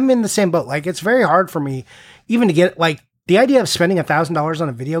 I'm in the same boat. Like, it's very hard for me even to get, like, the idea of spending $1,000 on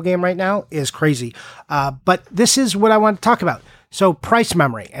a video game right now is crazy. But this is what I want to talk about. So price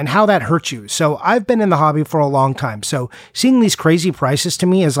memory and how that hurts you. So I've been in the hobby for a long time. So seeing these crazy prices to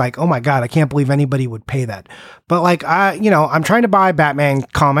me is like, oh my God, I can't believe anybody would pay that. But like, I'm trying to buy Batman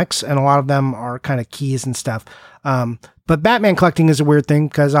comics and a lot of them are kind of keys and stuff. But Batman collecting is a weird thing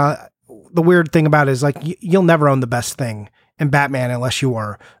because the weird thing about it is like, you'll never own the best thing in Batman unless you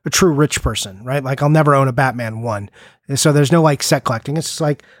are a true rich person, right? Like I'll never own a Batman 1. And so there's no like set collecting. It's just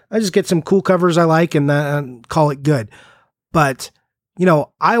like, I just get some cool covers I like and then call it good. But,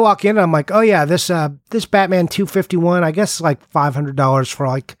 I walk in and I'm like, oh yeah, this Batman 251, I guess like $500 for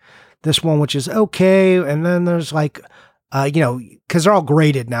like this one, which is okay. And then there's like, cause they're all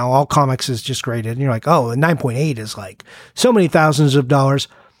graded now. All comics is just graded. And you're like, oh, the 9.8 is like so many thousands of dollars.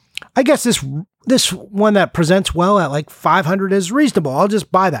 I guess this one that presents well at like 500 is reasonable. I'll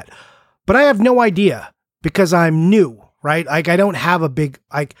just buy that. But I have no idea because I'm new, right? Like I don't have a big,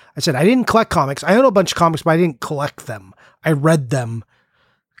 like I said, I didn't collect comics. I own a bunch of comics, but I didn't collect them. I read them,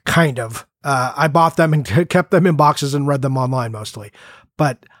 kind of. I bought them and kept them in boxes and read them online mostly.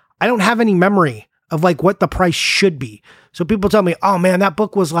 But I don't have any memory of like what the price should be. So people tell me, oh man, that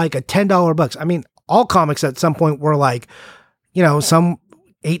book was like a $10 book. I mean, all comics at some point were like, some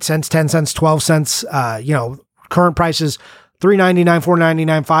 8 cents, 10 cents, 12 cents, current prices, $3.99,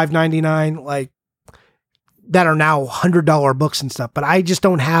 $4.99, $5.99, like that are now $100 books and stuff. But I just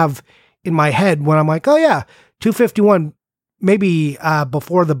don't have in my head when I'm like, oh yeah, 251, maybe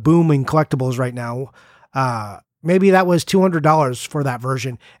before the boom in collectibles right now, maybe that was $200 for that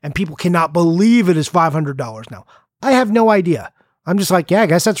version, and people cannot believe it is $500 now. I have no idea. I'm just like, yeah, I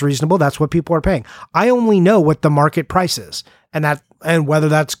guess that's reasonable. That's what people are paying. I only know what the market price is, and whether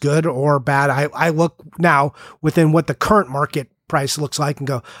that's good or bad. I look now within what the current market price looks like and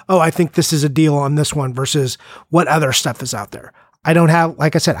go, oh, I think this is a deal on this one versus what other stuff is out there. I don't have,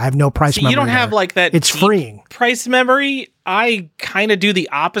 like I said, I have no price memory. You don't have like that. It's freeing price memory. I kind of do the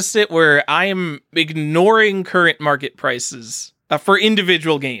opposite where I am ignoring current market prices for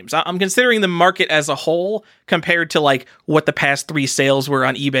individual games. I'm considering the market as a whole compared to like what the past 3 sales were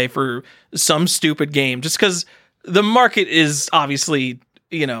on eBay for some stupid game, just because the market is obviously,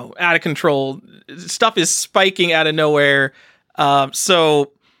 out of control. Stuff is spiking out of nowhere.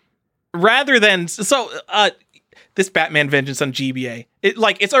 So rather than, this Batman Vengeance on GBA,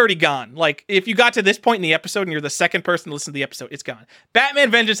 it's already gone. Like, if you got to this point in the episode and you're the second person to listen to the episode, it's gone. Batman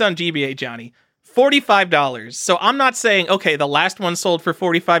Vengeance on GBA, Johnny, $45. So I'm not saying, okay, the last one sold for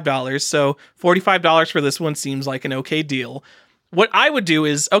 $45, so $45 for this one seems like an okay deal. What I would do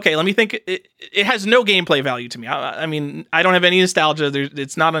is, okay, let me think. It has no gameplay value to me. I mean, I don't have any nostalgia.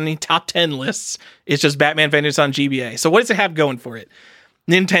 It's not on any top 10 lists. It's just Batman Vengeance on GBA. So what does it have going for it?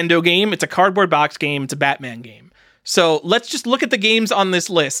 Nintendo game. It's a cardboard box game. It's a Batman game. So let's just look at the games on this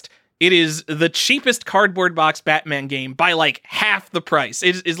list. It is the cheapest cardboard box Batman game by like half the price.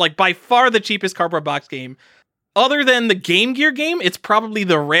 It is like by far the cheapest cardboard box game. Other than the Game Gear game, it's probably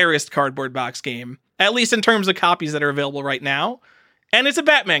the rarest cardboard box game, at least in terms of copies that are available right now. And it's a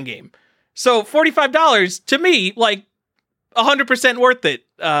Batman game. So $45 to me, like 100% worth it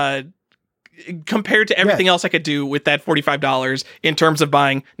compared to everything else I could do with that $45 in terms of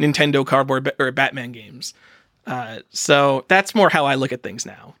buying Nintendo cardboard or Batman games. So that's more how I look at things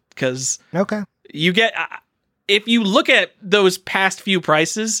now, because you get, if you look at those past few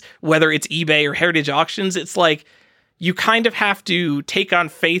prices, whether it's eBay or Heritage Auctions, it's like you kind of have to take on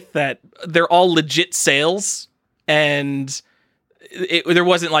faith that they're all legit sales, and there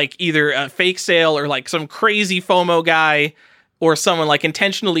wasn't like either a fake sale or like some crazy FOMO guy or someone like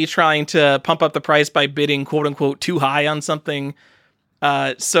intentionally trying to pump up the price by bidding quote unquote too high on something.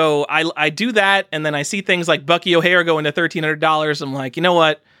 So I do that, and then I see things like Bucky O'Hare going to $1,300. I'm like, you know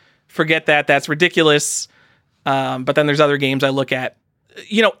what? Forget that. That's ridiculous. But then there's other games I look at.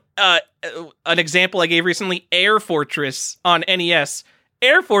 An example I gave recently, Air Fortress on NES.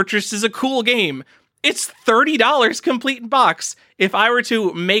 Air Fortress is a cool game. It's $30 complete in box. If I were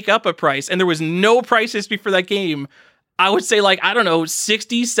to make up a price and there was no price history for that game, I would say $60,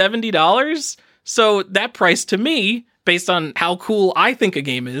 $70. So that price to me, based on how cool I think a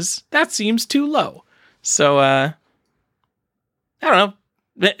game is, that seems too low. So, I don't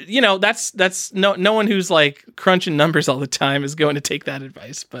know. That's no one who's like crunching numbers all the time is going to take that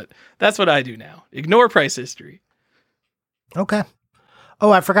advice, but that's what I do now. Ignore price history. Okay.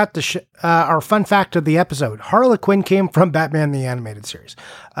 Oh, I forgot our fun fact of the episode. Harley Quinn came from Batman the Animated Series.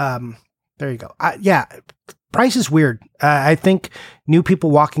 There you go. Price is weird. I think new people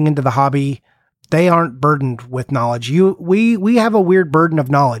walking into the hobby, they aren't burdened with knowledge. We have a weird burden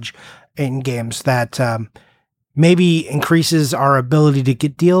of knowledge in games that maybe increases our ability to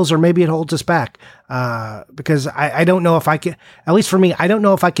get deals, or maybe it holds us back. Because I don't know if I can, at least for me, I don't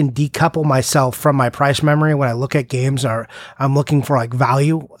know if I can decouple myself from my price memory when I look at games, or I'm looking for like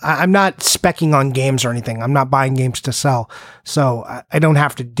value. I'm not speccing on games or anything. I'm not buying games to sell. So I don't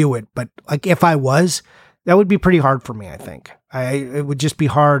have to do it. But like if I was, that would be pretty hard for me, I think. It would just be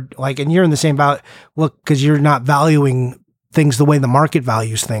hard. Like, and you're in the same look, because you're not valuing things the way the market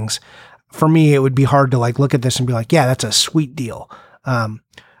values things. For me, it would be hard to like look at this and be like, yeah, that's a sweet deal.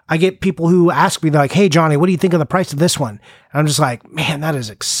 I get people who ask me, they're like, hey, Johnny, what do you think of the price of this one? And I'm just like, man, that is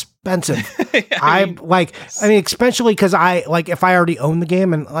expensive. Especially because if I already own the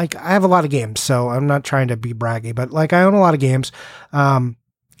game, and like, I have a lot of games, so I'm not trying to be braggy, but like I own a lot of games.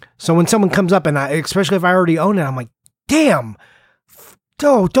 So when someone comes up, and especially if I already own it, I'm like, damn,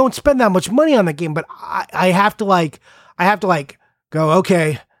 don't spend that much money on the game. But I have to go,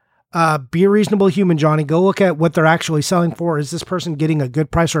 okay, be a reasonable human, Johnny. Go look at what they're actually selling for. Is this person getting a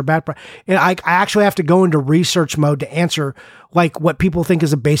good price or a bad price? And I actually have to go into research mode to answer like what people think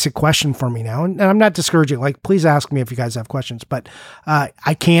is a basic question for me now. And I'm not discouraging. Like, please ask me if you guys have questions, but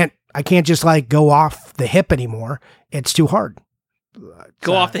I can't just like go off the hip anymore. It's too hard.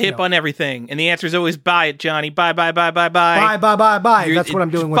 Go off the hip on everything. And the answer is always buy it, Johnny. Buy. Buy. That's what I'm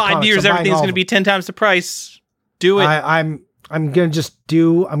doing with 5 years, everything's going to be 10 times the price. Do it. I'm going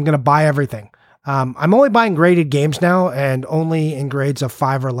to buy everything. I'm only buying graded games now, and only in grades of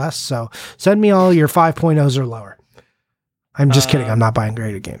 5 or less. So send me all your 5.0s or lower. I'm just kidding. I'm not buying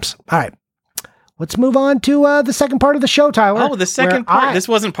graded games. All right. Let's move on to the second part of the show, Tyler. Oh, the second part. This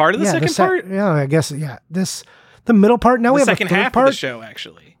wasn't part of the second part? Yeah, I guess. Yeah. The middle part. Now we have the second half of the show,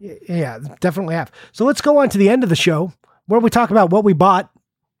 actually. Yeah, definitely have. So let's go on to the end of the show, where we talk about what we bought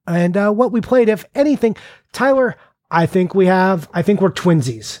and what we played, if anything. Tyler, I think we're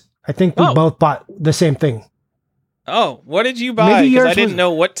twinsies. I think we both bought the same thing. Oh, what did you buy? Because I didn't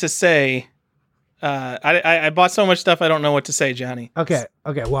know what to say. I bought so much stuff I don't know what to say, Johnny. Okay.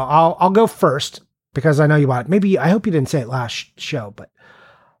 Well, I'll go first because I know you bought it. Maybe, I hope you didn't say it last show, but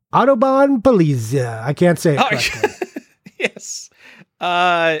Autobahn Police. I can't say it correctly. Yes.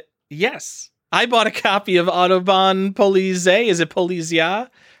 Yes. I bought a copy of Autobahn Police. Is it Polizia?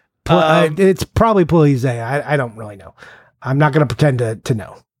 It's probably Police. I don't really know. I'm not going to pretend to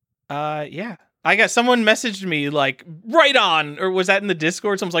know. Yeah. I got someone messaged me like, right on, or was that in the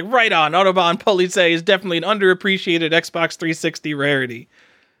Discord? Someone's like, right on, Autobahn Police is definitely an underappreciated Xbox 360 rarity.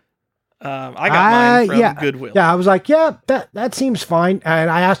 I got mine from Goodwill. Yeah, I was like, yeah, that seems fine. And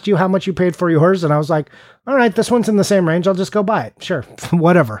I asked you how much you paid for yours, and I was like, all right, this one's in the same range. I'll just go buy it. Sure,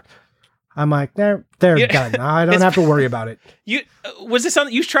 whatever. I'm like, they're done. I don't have to worry about it. Was this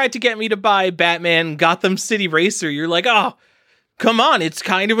something you tried to get me to buy? Batman Gotham City Racer. You're like, oh, come on, it's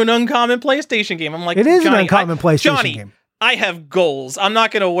kind of an uncommon PlayStation game. I'm like, it is an uncommon PlayStation game. I have goals. I'm not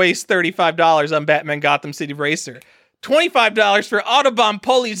going to waste $35 on Batman Gotham City Racer. $25 for Autobahn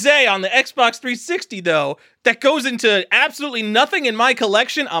Police on the Xbox 360, though, that goes into absolutely nothing in my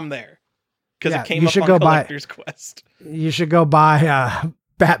collection. I'm there. Because it came up on Collector's Quest. You should go buy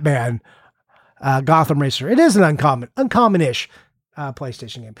Batman Gotham Racer. It is an uncommon-ish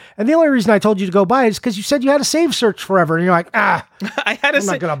PlayStation game. And the only reason I told you to go buy it is because you said you had a save search forever, and you're like, I had I'm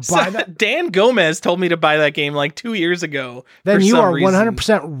not going to buy that. Dan Gomez told me to buy that game like 2 years ago. Then you are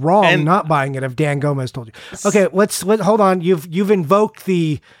 100% wrong not buying it if Dan Gomez told you. Okay, let's hold on. You've invoked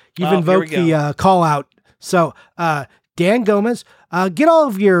the call out. So Dan Gomez, get all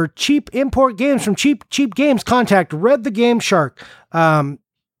of your cheap import games from Cheap Games. Contact Red the Game Shark.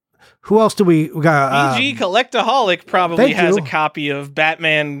 Who else do we got? PG Collectaholic probably thank has you. a copy of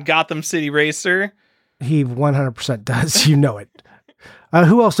Batman Gotham City Racer. He 100% does. You know it.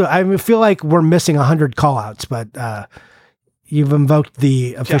 Who else? I feel like we're missing 100 callouts, but you've invoked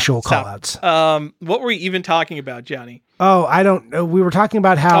the official callouts. What were we even talking about, Johnny? Oh, I don't know. We were talking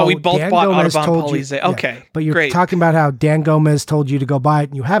about how we both Dan bought Gomez Audubon told Police. you. Okay, but you're great. talking about how Dan Gomez told you to go buy it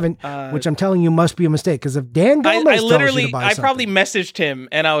and you haven't, which I'm telling you must be a mistake. Because if Dan Gomez tells you to buy something, I probably messaged him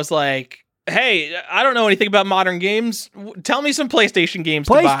and I was like, "Hey, I don't know anything about modern games. Tell me some PlayStation games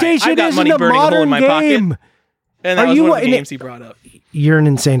to buy. I've got money burning a hole in my pocket." And that was one of the games he brought up. You're an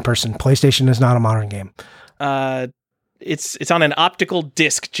insane person. PlayStation is not a modern game. It's on an optical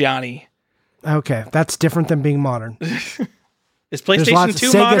disc, Johnny. Okay, that's different than being modern. Is PlayStation There's lots 2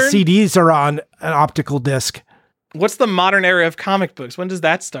 of Sega modern? CDs are on an optical disc. What's the modern era of comic books? When does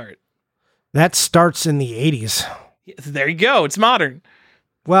that start? That starts in the 80s. There you go. It's modern.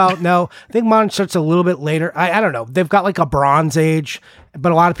 Well, no, I think modern starts a little bit later. I don't know. They've got like a Bronze Age,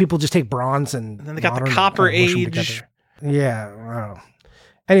 but a lot of people just take Bronze and then they got the Copper Age. Yeah. I don't know.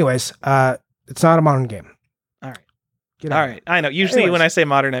 Anyways, it's not a modern game. All right. All right. I know. Usually when I say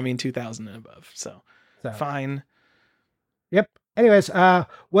modern, I mean 2000 and above. So fine. Yep. Anyways,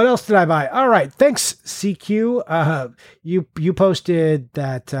 what else did I buy? All right. Thanks, CQ. You posted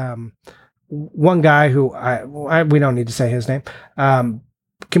that one guy who we don't need to say his name,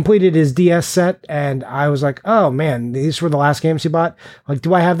 completed his DS set, and I was like, oh man, these were the last games he bought. Like,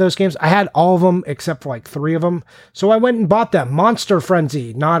 do I have those games? I had all of them except for like 3 of them. So I went and bought them. Monster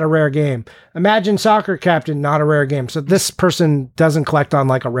Frenzy, not a rare game. Imagine Soccer Captain, not a rare game. So this person doesn't collect on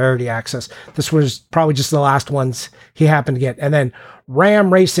like a rarity access. This was probably just the last ones he happened to get. And then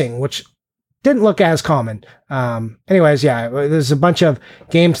Ram Racing, which didn't look as common. Anyways, yeah, there's a bunch of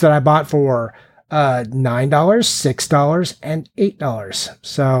games that I bought for $9, $6, and $8.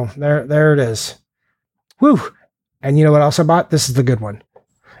 So there it is. Woo! And you know what else I bought? This is the good one.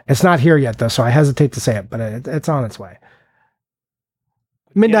 It's not here yet though, so I hesitate to say it, but it's on its way.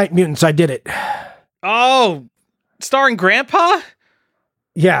 Midnight Mutants, I did it. Oh, starring Grandpa?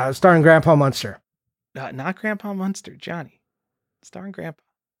 Yeah, starring Grandpa Munster. Not Grandpa Munster, Johnny. Starring Grandpa.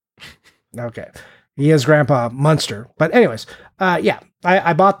 Okay. He is Grandpa Munster. But anyways, yeah,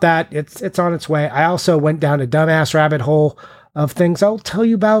 I bought that. It's on its way. I also went down a dumbass rabbit hole of things I'll tell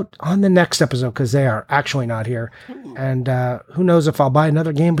you about on the next episode because they are actually not here. Ooh. And who knows if I'll buy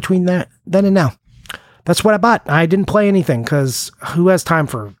another game between then and now. That's what I bought. I didn't play anything because who has time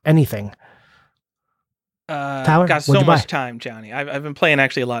for anything? Tyler, got so much time, Johnny. I've been playing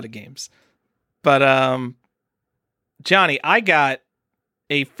actually a lot of games. But Johnny, I got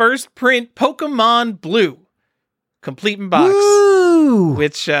a first print Pokemon Blue complete in box. Woo!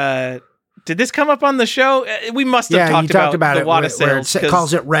 Which did this come up on the show? We must have talked about the Wada sales. It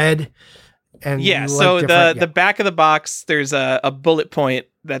calls it red. And yeah, so the back of the box, there's a bullet point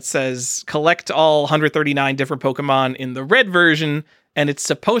that says collect all 139 different Pokemon in the red version, and it's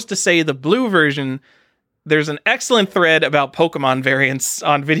supposed to say the blue version. There's an excellent thread about Pokemon variants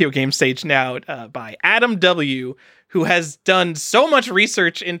on Video Game Stage Now by Adam W., who has done so much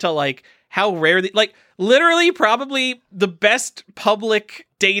research into like how rare literally probably the best public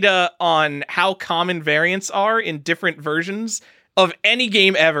data on how common variants are in different versions of any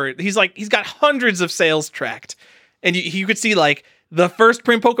game ever. He's got hundreds of sales tracked, and you could see like the first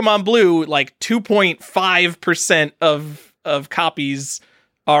print Pokemon Blue, like 2.5% of copies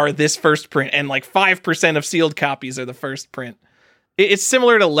are this first print, and like 5% of sealed copies are the first print. It's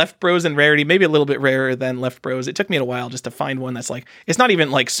similar to Left Bros in rarity, maybe a little bit rarer than Left Bros. It took me a while just to find one that's like, it's not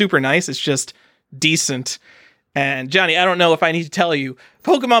even like super nice, it's just decent. And Johnny, I don't know if I need to tell you,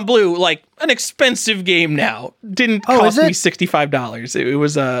 Pokemon Blue, like an expensive game now, didn't cost me $65. It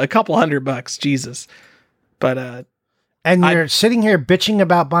was a couple $100, Jesus. But and you're sitting here bitching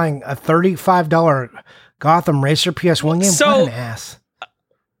about buying a $35 Gotham Racer PS1 game. What an ass!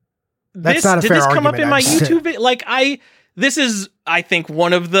 That's not a fair argument. Did this come up in my YouTube video? Like this is, I think,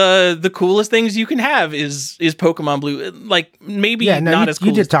 one of the coolest things you can have is Pokemon Blue. Like maybe not as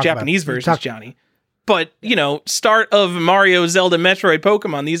cool as Japanese versions, Johnny. But, you know, start of Mario, Zelda, Metroid,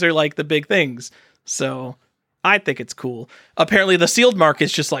 Pokemon, these are like the big things. So I think it's cool. Apparently the sealed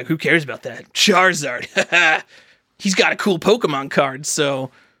market's just like, who cares about that? Charizard. He's got a cool Pokemon card,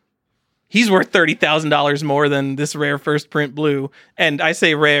 so he's worth $30,000 more than this rare first print Blue. And I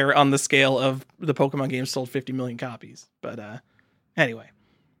say rare on the scale of the Pokemon games sold 50 million copies. But anyway,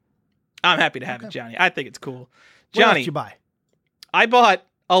 I'm happy to have it, Johnny. I think it's cool. Johnny, what else did you buy? I bought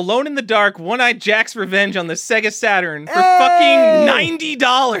Alone in the Dark, One-Eyed Jack's Revenge on the Sega Saturn for fucking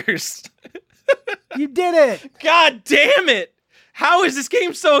 $90. You did it. God damn it. How is this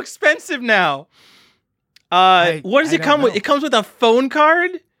game so expensive now? What does it come with? It comes with a phone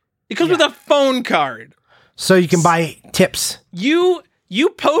card? It comes with a phone card. So you can buy tips. You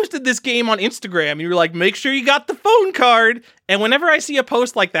posted this game on Instagram and you were like, make sure you got the phone card. And whenever I see a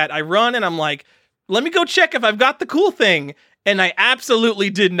post like that, I run and I'm like, let me go check if I've got the cool thing. And I absolutely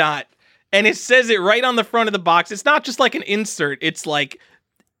did not. And it says it right on the front of the box. It's not just like an insert. It's like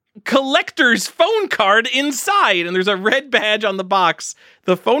collector's phone card inside. And there's a red badge on the box.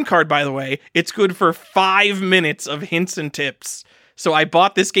 The phone card, by the way, it's good for 5 minutes of hints and tips. So I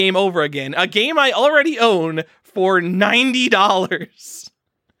bought this game over again. A game I already own for $90.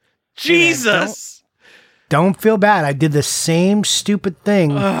 Jesus. Don't feel bad. I did the same stupid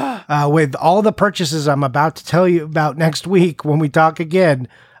thing with all the purchases I'm about to tell you about next week when we talk again.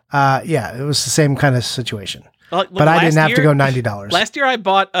 Yeah, it was the same kind of situation. But I didn't have to go $90. Last year I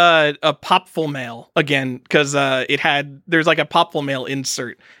bought a Popful Mail again because there's like a Popful Mail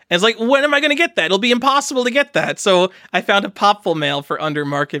insert. And it's like, when am I going to get that? It'll be impossible to get that. So I found a Popful Mail for under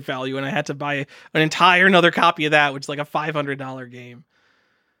market value and I had to buy an entire another copy of that, which is like a $500 game.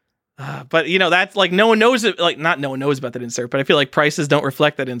 But you know, that's like no one knows it. Like not no one knows about that insert, but I feel like prices don't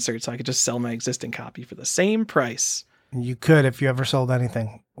reflect that insert. So I could just sell my existing copy for the same price. You could if you ever sold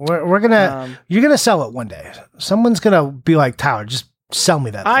anything. You're gonna sell it one day. Someone's gonna be like, Tyler, just sell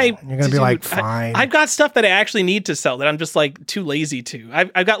me that thing. You're gonna be like, fine. I've got stuff that I actually need to sell that I'm just like too lazy to.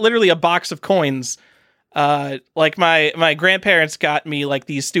 I've got literally a box of coins. Like my grandparents got me like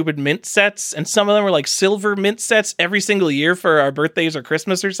these stupid mint sets, and some of them were like silver mint sets every single year for our birthdays or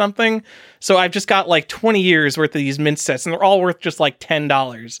Christmas or something. So I've just got like 20 years worth of these mint sets, and they're all worth just like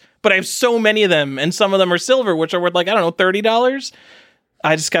 $10. But I have so many of them, and some of them are silver, which are worth like, I don't know, $30.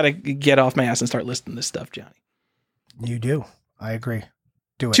 I just got to get off my ass and start listing this stuff, Johnny. You do. I agree.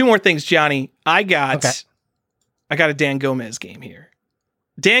 Do it. 2 more things, Johnny. I got a Dan Gomez game here.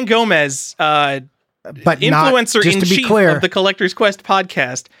 Dan Gomez, but influencer in chief of the Collector's Quest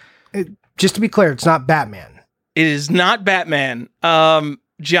podcast. Just to be clear, it's not Batman. It is not Batman.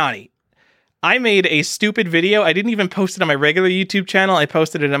 Johnny, I made a stupid video. I didn't even post it on my regular YouTube channel. I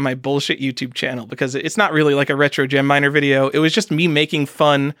posted it on my bullshit YouTube channel because it's not really like a retro gem miner video. It was just me making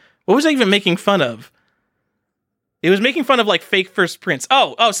fun. What was I even making fun of? It was making fun of like fake first prints.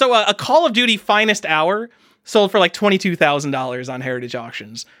 So a Call of Duty Finest Hour sold for like $22,000 on Heritage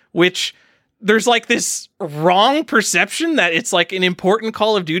Auctions, which there's like this wrong perception that it's like an important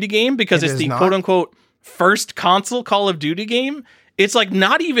Call of Duty game because it's the quote unquote first console Call of Duty game. It's like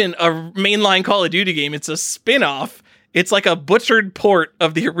not even a mainline Call of Duty game. It's a spin-off. It's like a butchered port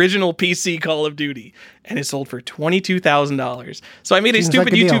of the original PC Call of Duty. And it sold for $22,000. So I made a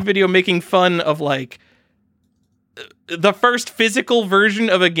stupid YouTube video making fun of like the first physical version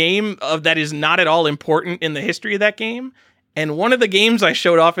of a game that is not at all important in the history of that game. And one of the games I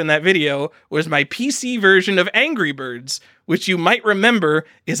showed off in that video was my PC version of Angry Birds, which you might remember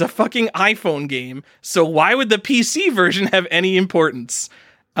is a fucking iPhone game. So why would the PC version have any importance?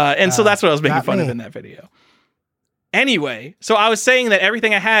 So that's what I was making fun of in that video. Anyway, so I was saying that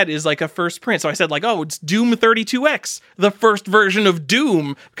everything I had is like a first print. So I said like, oh, it's Doom 32X, the first version of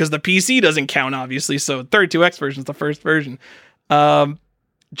Doom, because the PC doesn't count, obviously. So 32X version is the first version.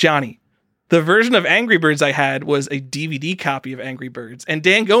 Johnny, the version of Angry Birds I had was a DVD copy of Angry Birds. And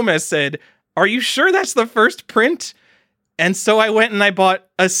Dan Gomez said, are you sure that's the first print? And so I went and I bought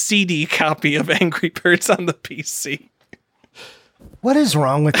a CD copy of Angry Birds on the PC. What is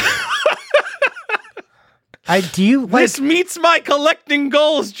wrong with you? This meets my collecting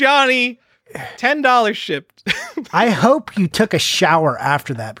goals, Johnny. $10 shipped. I hope you took a shower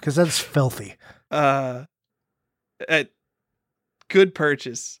after that because that's filthy. Good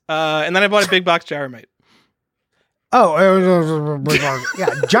purchase. And then I bought a big box Gyromite. Oh, yeah.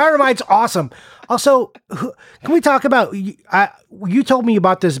 Gyromite's awesome. Also, can we talk about, you told me you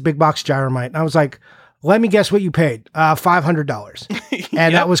bought this big box Gyromite, and I was like, let me guess what you paid. $500.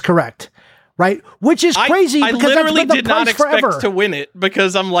 And that was correct. Right? Which is crazy I because literally that's been the did not price expect forever. to win it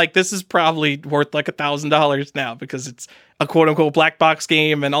because I'm like, this is probably worth like $1,000 now because it's a quote unquote black box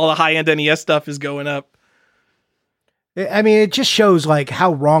game and all the high end NES stuff is going up. I mean, it just shows like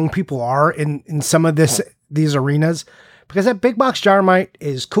how wrong people are in some of these arenas, because that big box Gyromite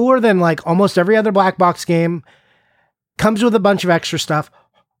is cooler than like almost every other black box game. Comes with a bunch of extra stuff.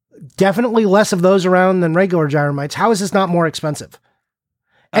 Definitely less of those around than regular Gyromites. How is this not more expensive?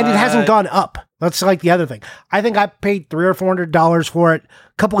 And it hasn't gone up. That's like the other thing. I think I paid $300 or $400 for it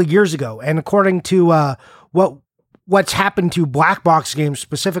a couple of years ago. And according to what's happened to black box games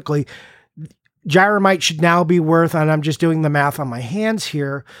specifically, Gyromite should now be worth, and I'm just doing the math on my hands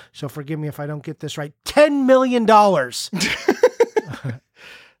here, so forgive me if I don't get this right, $10 million.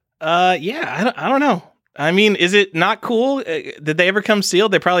 Yeah, I don't know. I mean, is it not cool? Did they ever come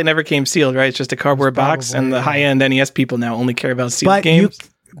sealed? They probably never came sealed, right? It's just a cardboard box, and the high-end NES people now only care about sealed games.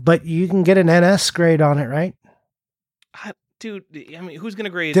 But you can get an NS grade on it, right? Dude, I mean, who's going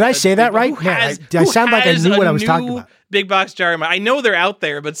to grade? Did I say that right? I sound like I knew what I was talking about. Big box Gyromite. I know they're out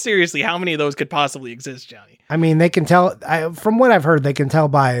there, but seriously, how many of those could possibly exist, Johnny? I mean, they can tell, from what I've heard, they can tell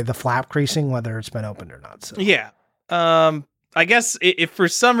by the flap creasing whether it's been opened or not. So. Yeah. I guess if for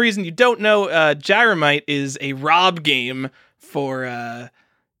some reason you don't know, Gyromite is a Rob game for the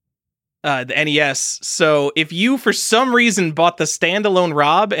NES. So if you for some reason bought the standalone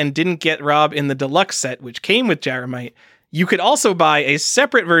Rob and didn't get Rob in the deluxe set, which came with Gyromite, you could also buy a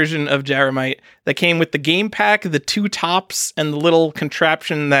separate version of Gyromite that came with the game pack, the 2 tops, and the little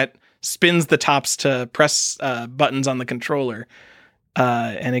contraption that spins the tops to press buttons on the controller.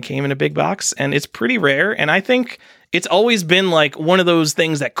 And it came in a big box, and it's pretty rare. And I think it's always been like one of those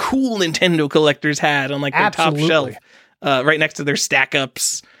things that cool Nintendo collectors had on like their top shelf, right next to their stack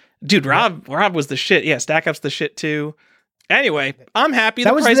ups. Dude, Rob was the shit. Yeah, stack up's the shit too. Anyway, I'm happy.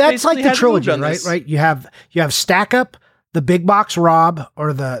 That's like the trilogy, right? Right. You have stack up, the big box Rob,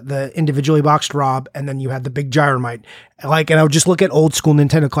 or the individually boxed Rob, and then you had the big Gyromite. And I would just look at old school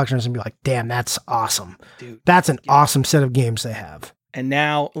Nintendo collectors and be like, damn, that's awesome. Dude, that's an awesome set of games they have. And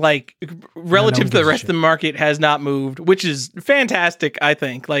now, like, relative to the rest of the market has not moved, which is fantastic, I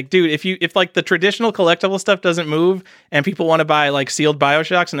think. Like, dude, if like the traditional collectible stuff doesn't move and people want to buy like sealed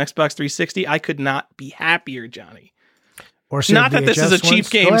BioShocks and Xbox 360, I could not be happier, Johnny. Or not that this is a cheap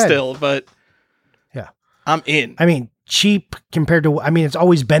game still, but yeah, I'm in. I mean, cheap compared to, it's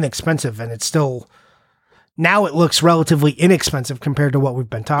always been expensive, and it's still, now it looks relatively inexpensive compared to what we've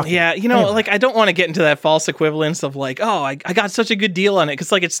been talking about. Yeah, anyway. Like, I don't want to get into that false equivalence of like, oh, I got such a good deal on it,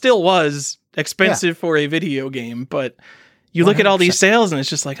 because like it still was expensive for a video game, but you 100%. Look at all these sales and it's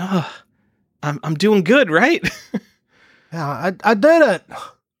just like, oh, I'm doing good, right? Yeah, I did it.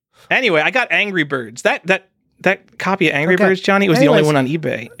 Anyway, I got Angry Birds. That copy of Angry Birds, Johnny, was the only one on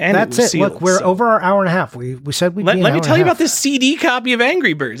eBay. And that's it. Sealed, Look, we're over our hour and a half. We said we'd let me tell you about this CD copy of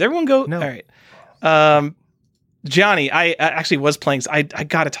Angry Birds. Everyone go. No. All right. Johnny, I actually was playing. I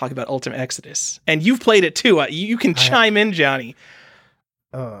got to talk about Ultimate Exodus. And you've played it too. You can chime in, Johnny.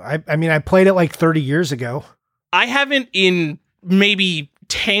 I played it like 30 years ago. I haven't in maybe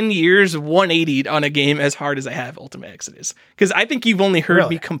 10 years 180'd on a game as hard as I have Ultimate Exodus, because I think you've only heard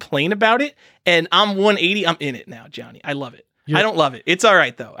me complain about it, and I'm 180. I'm in it now, Johnny. I love it. I don't love it. It's all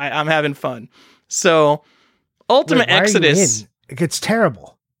right though. I'm having fun. So Ultimate Exodus, it's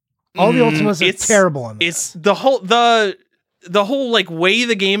terrible. All the Ultimates are terrible on this. It's the whole like way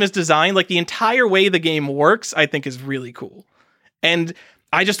the game is designed, like the entire way the game works, I think is really cool. And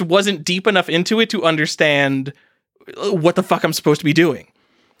I just wasn't deep enough into it to understand what the fuck I'm supposed to be doing.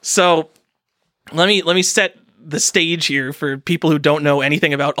 So let me set the stage here for people who don't know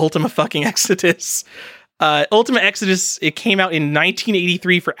anything about Ultima fucking Exodus. Ultima Exodus, it came out in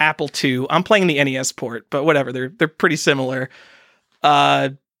 1983 for Apple II. I'm playing the NES port, but whatever, they're pretty similar.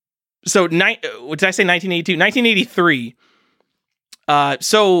 What did I say? 1982, 1983.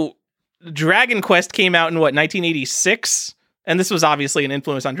 So Dragon Quest came out in 1986. And this was obviously an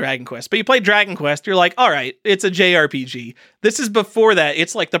influence on Dragon Quest. But you play Dragon Quest, you're like, all right, it's a JRPG. This is before that.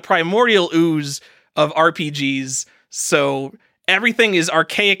 It's like the primordial ooze of RPGs. So everything is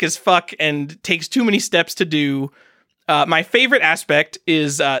archaic as fuck and takes too many steps to do. My favorite aspect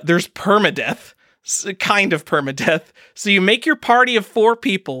is there's permadeath, kind of permadeath. So you make your party of 4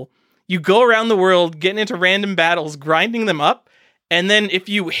 people. You go around the world, getting into random battles, grinding them up. And then if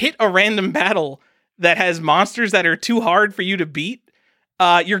you hit a random battle that has monsters that are too hard for you to beat,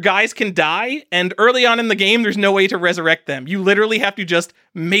 your guys can die, and early on in the game, there's no way to resurrect them. You literally have to just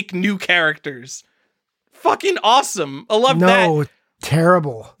make new characters. Fucking awesome. I love that. No,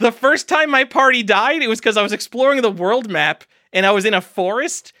 terrible. The first time my party died, it was because I was exploring the world map, and I was in a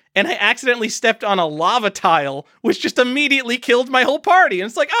forest, and I accidentally stepped on a lava tile, which just immediately killed my whole party. And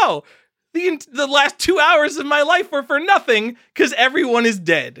it's like, oh, the last 2 hours of my life were for nothing, because everyone is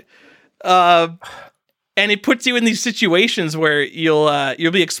dead. And it puts you in these situations where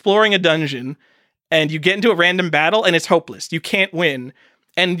you'll be exploring a dungeon and you get into a random battle and it's hopeless. You can't win.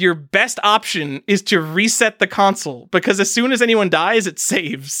 And your best option is to reset the console, because as soon as anyone dies, it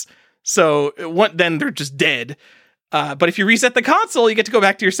saves. So then they're just dead. But if you reset the console, you get to go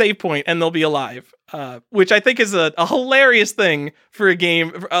back to your save point and they'll be alive. Which I think is a hilarious thing for a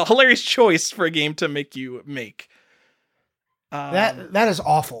game, a hilarious choice for a game to make you make. That is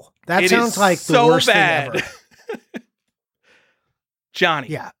awful. That sounds like the worst thing ever. Johnny.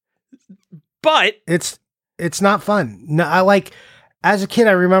 Yeah. But it's not fun. No, I like, as a kid,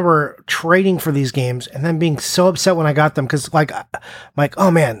 I remember trading for these games and then being so upset when I got them because, like, I'm like,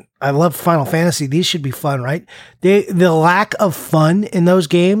 oh man, I love Final Fantasy. These should be fun, right? The lack of fun in those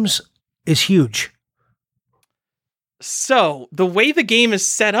games is huge. So, the way the game is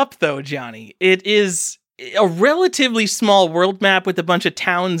set up, though, Johnny, it is a relatively small world map with a bunch of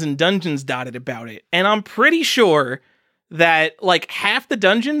towns and dungeons dotted about it. And I'm pretty sure that, like, half the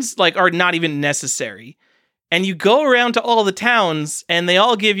dungeons, like, are not even necessary. And you go around to all the towns, and they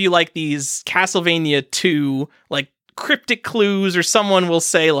all give you, like, these Castlevania 2, like, cryptic clues, or someone will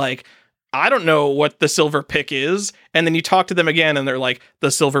say, like, I don't know what the silver pick is. And then you talk to them again, and they're like,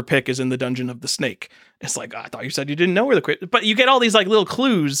 the silver pick is in the dungeon of the snake. It's like, I thought you said you didn't know where the but you get all these, like, little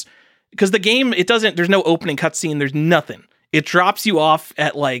clues, because the game, there's no opening cutscene, there's nothing. It drops you off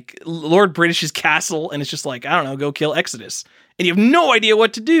at, like, Lord British's castle, and it's just like, I don't know, go kill Exodus. And you have no idea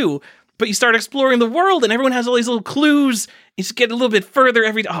what to do. But you start exploring the world, and everyone has all these little clues. You just get a little bit further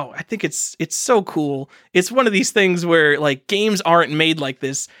I think it's so cool. It's one of these things where, like, games aren't made like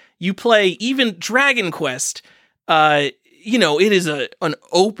this. You play even Dragon Quest. It is an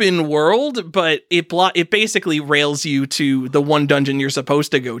open world, but it basically rails you to the one dungeon you're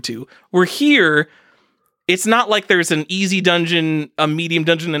supposed to go to. Where here, it's not like there's an easy dungeon, a medium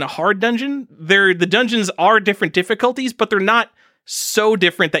dungeon, and a hard dungeon. The dungeons are different difficulties, but they're not so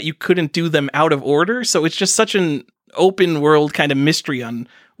different that you couldn't do them out of order. So it's just such an open world kind of mystery on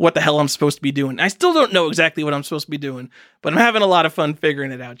what the hell I'm supposed to be doing. I still don't know exactly what I'm supposed to be doing, but I'm having a lot of fun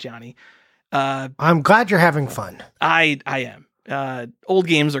figuring it out, Johnny. I'm glad you're having fun. I am. Old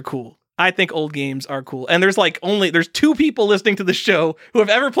games are cool. I think old games are cool. And there's there's 2 people listening to the show who have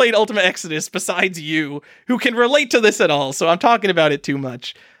ever played Ultimate Exodus besides you who can relate to this at all. So I'm talking about it too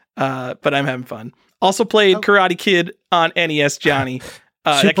much. But I'm having fun. Also played Karate Kid on NES, Johnny.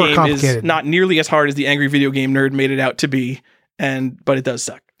 That game is not nearly as hard as the Angry Video Game Nerd made it out to be, but it does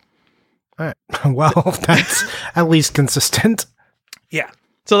suck. All right. Well, that's at least consistent. Yeah.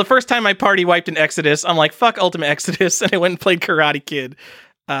 So the first time my party wiped in Exodus, I'm like, fuck Ultimate Exodus, and I went and played Karate Kid.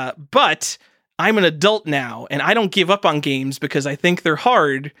 But I'm an adult now, and I don't give up on games because I think they're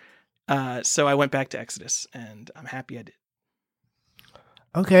hard. So I went back to Exodus, and I'm happy I did.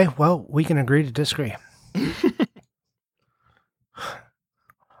 Okay, well, we can agree to disagree.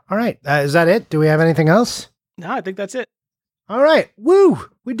 All right, is that it? Do we have anything else? No, I think that's it. All right, woo,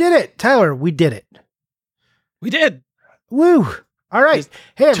 we did it. Tyler, we did it. We did. Woo. All right.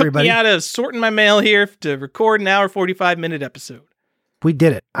 Hey, everybody. Took me out of sorting my mail here to record an hour, 45-minute episode. We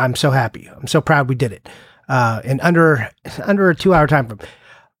did it. I'm so happy. I'm so proud we did it. In under a 2-hour time frame.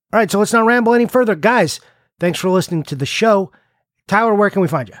 All right, so let's not ramble any further. Guys, thanks for listening to the show. Tyler, where can we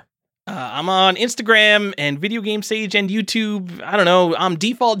find you? I'm on Instagram and Video Game Sage and YouTube. I don't know. I'm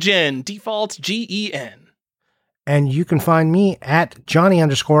Default Gen. Default GEN. And you can find me at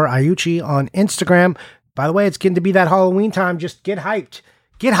Johnny_Iucci on Instagram. By the way, it's getting to be that Halloween time. Just get hyped.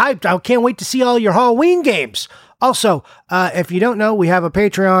 Get hyped. I can't wait to see all your Halloween games. Also, if you don't know, we have a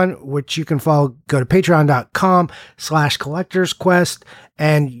Patreon, which you can follow. Go to patreon.com/collectorsquest,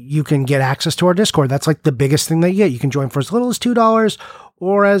 and you can get access to our Discord. That's like the biggest thing that you get. You can join for as little as $2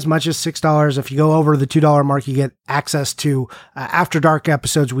 or as much as $6. If you go over the $2 mark, you get access to After Dark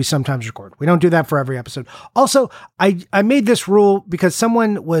episodes we sometimes record. We don't do that for every episode. Also, I made this rule because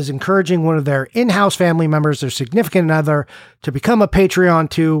someone was encouraging one of their in-house family members, their significant other, to become a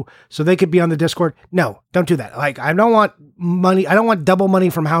Patreon too, so they could be on the Discord. No, don't do that. Like, I don't want money. I don't want double money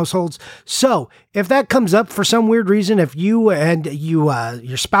from households. So if that comes up for some weird reason, if you and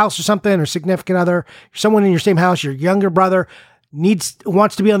your spouse or something, or significant other, someone in your same house, your younger brother,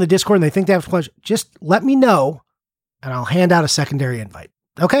 wants to be on the Discord and they think they have to, just let me know and I'll hand out a secondary invite.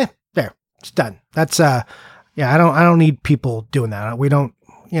 Okay? There. It's done. That's I don't need people doing that. We don't,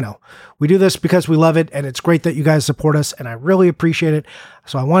 we do this because we love it and it's great that you guys support us and I really appreciate it.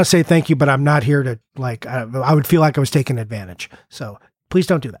 So I want to say thank you, but I'm not here to I would feel like I was taking advantage. So please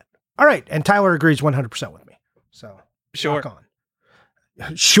don't do that. All right. And Tyler agrees 100% with me. So sure. Rock on.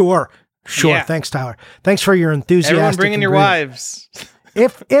 Sure. Yeah. Thanks, Tyler. Thanks for your enthusiasm. Everyone bring in your wives.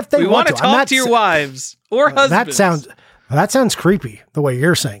 If they we want to talk to your wives or husbands. That sounds creepy the way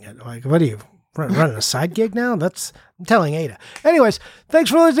you're saying it. Like, what are you running a side gig now? I'm telling Ada. Anyways, thanks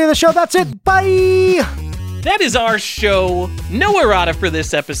for listening to the show. That's it. Bye. That is our show. No errata for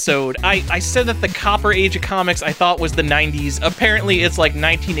this episode. I said that the copper age of comics I thought was the 90s. Apparently it's like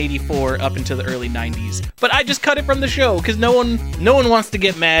 1984 up into the early 90s. But I just cut it from the show because no one wants to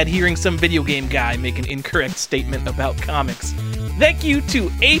get mad hearing some video game guy make an incorrect statement about comics. Thank you to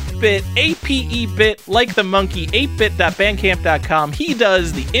 8-Bit, APE-Bit, like the monkey, 8bit.bandcamp.com. He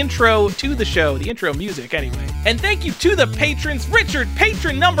does the intro to the show, the intro music anyway. And thank you to the patrons, Richard,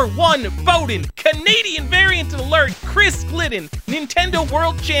 patron number 1, Bowden, Canadian Variant Alert, Chris Glidden, Nintendo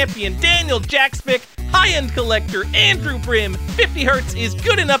World Champion, Daniel Jackspick, High-End Collector, Andrew Brim, 50 Hertz is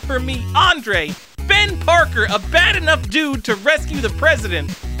good enough for me, Andre, Ben Parker, a bad enough dude to rescue the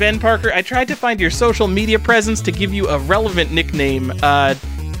president. Ben Parker, I tried to find your social media presence to give you a relevant nickname.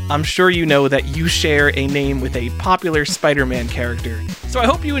 I'm sure you know that you share a name with a popular Spider-Man character, so I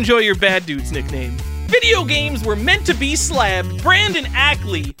hope you enjoy your bad dude's nickname. Video games were meant to be slabbed. Brandon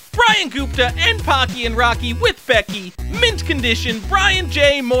Ackley, Brian Gupta, and Pocky and Rocky with Becky, Mint Condition, Brian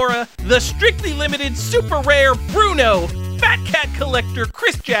J. Mora, The Strictly Limited Super Rare Bruno, Fat Cat Collector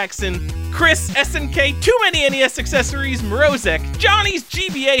Chris Jackson, Chris SNK, Too Many NES Accessories Morozek, Johnny's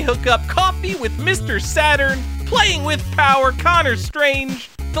GBA Hookup, Coffee with Mr. Saturn, Playing with Power Connor Strange,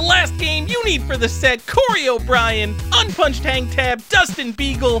 The Last Game You Need for the Set Corey O'Brien, Unpunched Hang Tab Dustin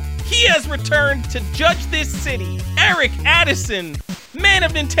Beagle, He Has Returned to Judge This City, Eric Addison, Man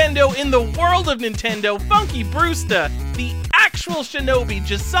of Nintendo in the World of Nintendo, Funky Brewster, The Actual Shinobi,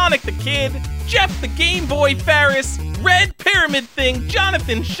 Jasonic the Kid, Jeff the Game Boy Ferris, Red Pyramid Thing,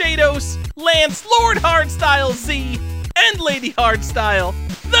 Jonathan Shados, Lance Lord Hardstyle Z, and Lady Hardstyle,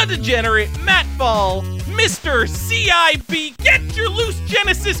 The Degenerate, Matt Fall, Mr. CIB, get your loose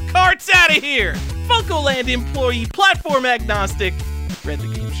Genesis carts out of here! Funkoland employee, platform agnostic, Red the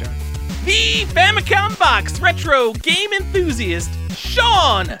Game Shark. The Famicom Box retro game enthusiast,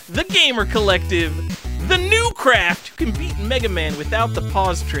 Sean, the Gamer Collective. The New Craft, who can beat Mega Man without the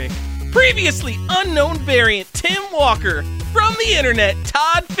pause trick. Previously unknown variant, Tim Walker. From the internet,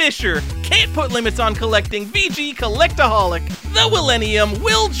 Todd Fisher. Can't put limits on collecting, VG Collectaholic. The Millennium,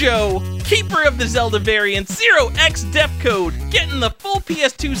 Will Joe. Keeper of the Zelda variant, 0x Defcode. Getting the full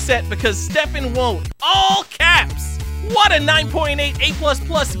PS2 set because Stefan won't. All caps. What a 9.8 A++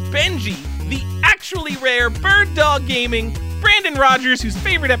 Benji. The actually rare Bird Dog Gaming. Brandon Rogers, whose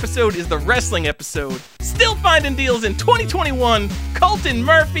favorite episode is the wrestling episode. Still finding deals in 2021. Colton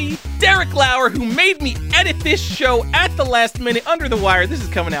Murphy. Derek Lauer, who made me edit this show at the last minute under the wire. This is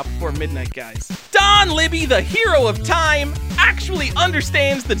coming out before midnight, guys. Don Libby, the hero of time, actually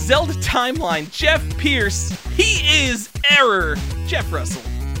understands the Zelda timeline. Jeff Pierce. He is Error. Jeff Russell.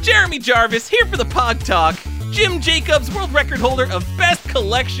 Jeremy Jarvis, here for the Pog Talk. Jim Jacobs, world record holder of Best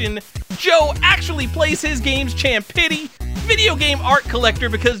Collection. Joe actually plays his games, Champ Pity. Video game art collector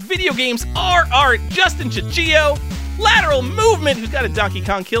because video games are art, Justin Chachio. Lateral Movement, who's got a Donkey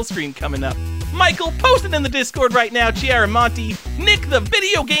Kong kill screen coming up. Michael, posted in the Discord right now, Chiaramonti. Nick, the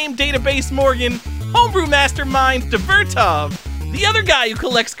video game database Morgan. Homebrew Mastermind, Divertov. The other guy who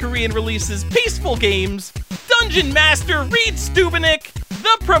collects Korean releases, Peaceful Games. Dungeon Master, Reed Stubenik.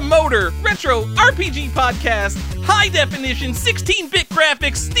 The Promoter, Retro RPG Podcast, High Definition, 16-Bit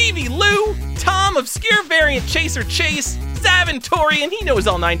Graphics, Stevie Lou, Tom, Obscure Variant Chaser Chase, Zaventorian, he knows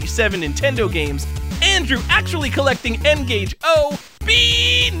all 97 Nintendo games, Andrew, actually collecting N-Gage O,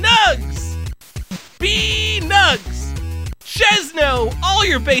 B-Nugs, Chesno, all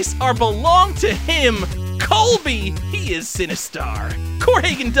your base are belong to him, Colby, he is Sinistar,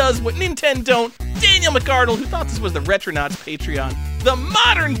 Corhagen does what Nintendo don't, Daniel McArdle, who thought this was the Retronauts Patreon, The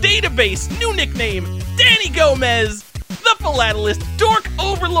Modern Database, new nickname, Danny Gomez, The Philatelist, Dork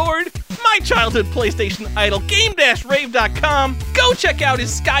Overlord, My Childhood PlayStation Idol, Game-Rave.com, go check out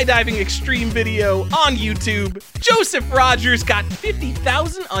his skydiving extreme video on YouTube, Joseph Rogers got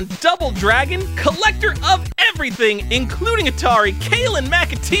 50,000 on Double Dragon, collector of everything, including Atari, Kalen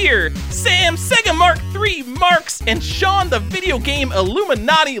McAteer, Sam, Sega Mark III, Marks, and Sean the Video Game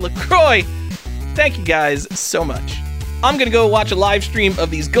Illuminati LaCroix. Thank you guys so much. I'm gonna go watch a live stream of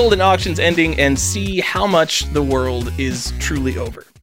these golden auctions ending and see how much the world is truly over.